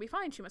 oh, she's going to be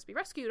fine. She must be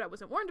rescued. I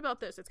wasn't warned about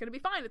this. It's going to be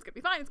fine. It's going to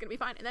be fine. It's going to be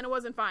fine. And then it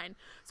wasn't fine.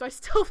 So I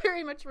still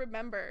very much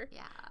remember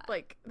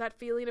that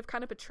feeling of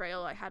kind of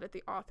betrayal I had at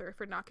the author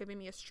for not giving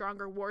me a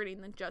stronger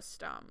warning than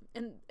just,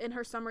 in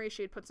her summary,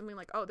 she had put something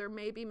like, oh, there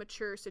may be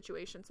mature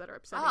situations that are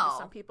upsetting to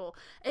some people.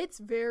 It's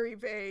very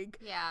vague.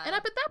 Yeah. And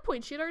up at that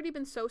point, she had already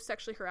been so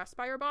sexually harassed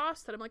by her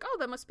boss that I'm like, oh,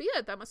 that must be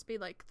it. That must be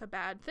the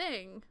bad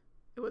thing.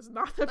 It was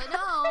not the bad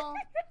thing.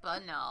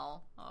 But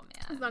no. Oh,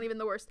 man. It's not even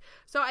the worst.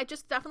 So I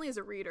just definitely, as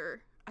a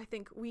reader, I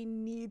think we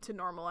need to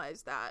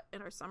normalize that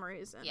in our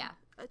summaries. And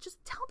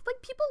just tell,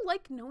 people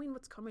like knowing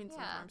what's coming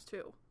sometimes,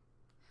 too.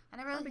 And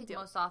I really think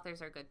most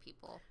authors are good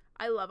people.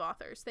 I love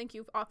authors. Thank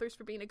you, authors,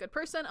 for being a good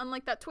person.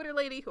 Unlike that Twitter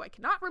lady who I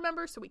cannot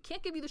remember, so we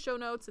can't give you the show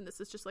notes, and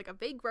this is just a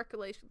vague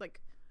recollection.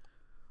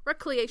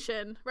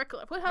 Recollection.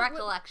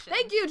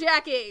 Thank you,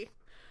 Jackie.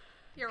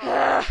 You're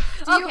welcome.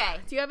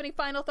 Do you have any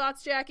final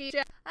thoughts, Jackie?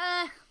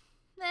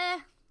 Yeah.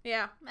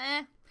 Yeah.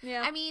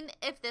 I mean,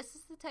 if this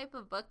is the type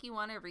of book you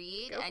want to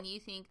read and you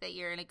think that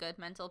you're in a good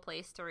mental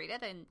place to read it,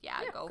 then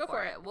go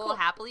for it. We'll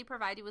happily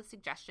provide you with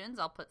suggestions.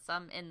 I'll put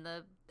some in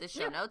the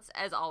show notes,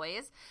 as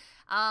always.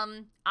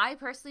 I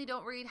personally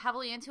don't read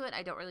heavily into it.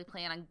 I don't really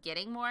plan on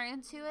getting more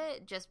into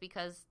it just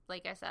because,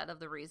 like I said, of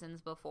the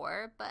reasons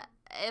before. But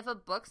if a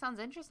book sounds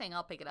interesting,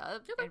 I'll pick it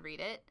up and read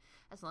it,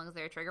 as long as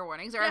there are trigger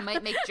warnings. Or I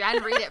might make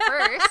Jen read it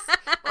first.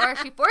 Or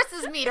if she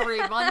forces me to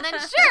read one, then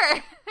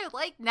sure.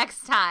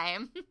 Next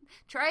time.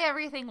 Try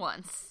everything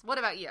once. What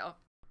about you?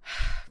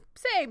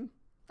 Same.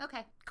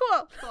 Okay.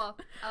 Cool.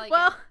 I like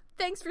it.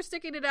 Thanks for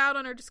sticking it out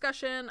on our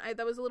discussion.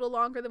 That was a little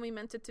longer than we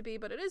meant it to be,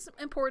 but it is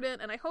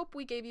important, and I hope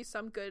we gave you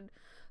some good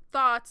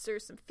thoughts or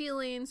some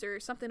feelings or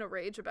something to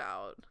rage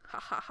about. Ha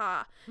ha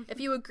ha. If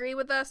you agree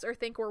with us or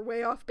think we're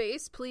way off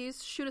base,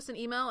 please shoot us an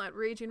email at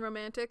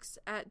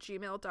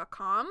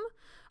ragingromantics@gmail.com.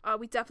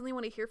 We definitely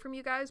want to hear from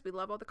you guys. We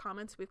love all the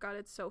comments we've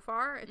gotten so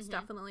far. It's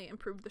definitely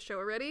improved the show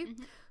already.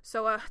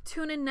 So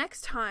tune in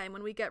next time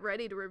when we get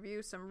ready to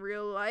review some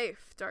real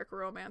life dark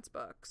romance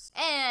books.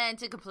 And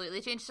to completely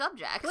change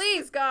subjects.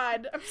 Please,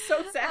 God. I'm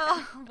so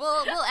sad.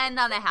 We'll end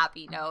on a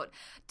happy note.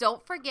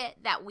 Don't forget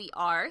that we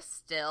are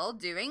still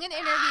doing an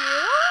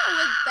interview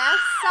with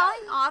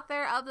best-selling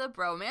author of the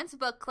Bromance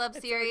Book Club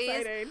series,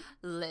 exciting.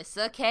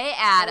 Lissa K.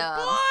 Adams.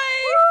 Oh, boy!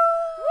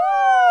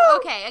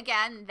 Okay,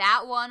 again,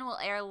 that one will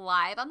air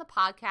live on the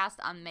podcast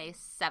on May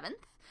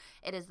 7th.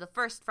 It is the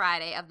first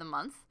Friday of the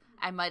month.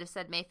 I might have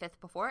said May 5th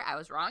before. I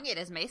was wrong. It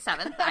is May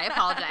 7th. I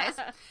apologize.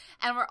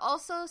 And we're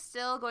also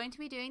still going to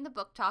be doing the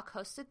book talk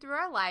hosted through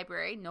our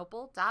library,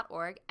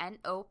 nopl.org,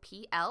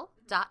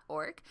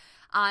 NOPL.org,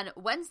 on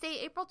Wednesday,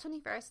 April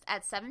 21st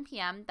at 7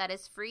 p.m. That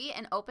is free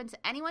and open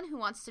to anyone who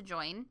wants to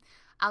join.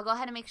 I'll go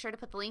ahead and make sure to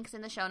put the links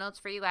in the show notes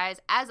for you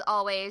guys. As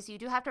always, you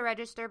do have to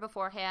register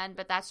beforehand,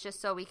 but that's just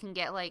so we can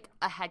get like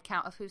a head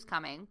count of who's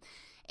coming.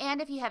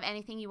 And if you have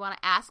anything you want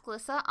to ask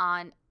Lissa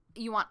on,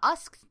 you want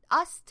us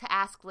to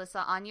ask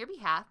Lissa on your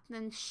behalf,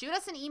 then shoot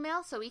us an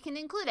email so we can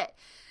include it.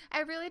 I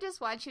really just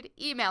want you to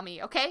email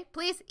me, okay?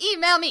 Please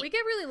email me. We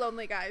get really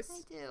lonely, guys.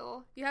 I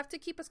do. You have to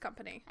keep us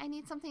company. I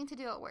need something to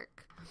do at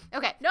work.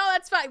 Okay. No,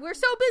 that's fine. We're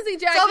so busy,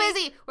 Jackie. So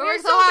busy. We're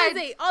working so hard.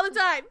 busy all the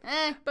time.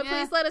 But yeah.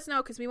 please let us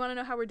know because we want to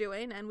know how we're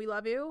doing and we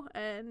love you.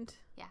 And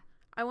yeah,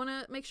 I want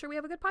to make sure we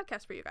have a good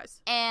podcast for you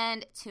guys.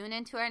 And tune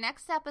into our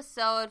next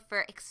episode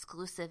for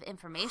exclusive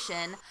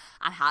information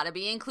on how to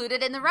be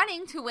included in the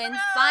running to win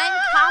signed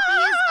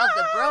copies of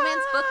the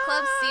Bromance Book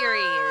Club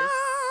series.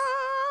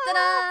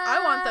 Ta-da!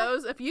 I want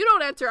those. If you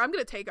don't enter, I'm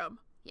going to take them.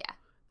 Yeah.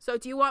 So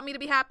do you want me to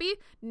be happy?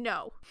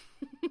 No.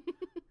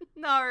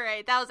 All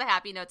right. That was a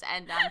happy note to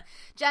end on.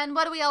 Jen,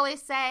 what do we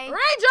always say?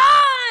 Rage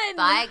on!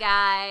 Bye,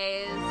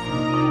 guys.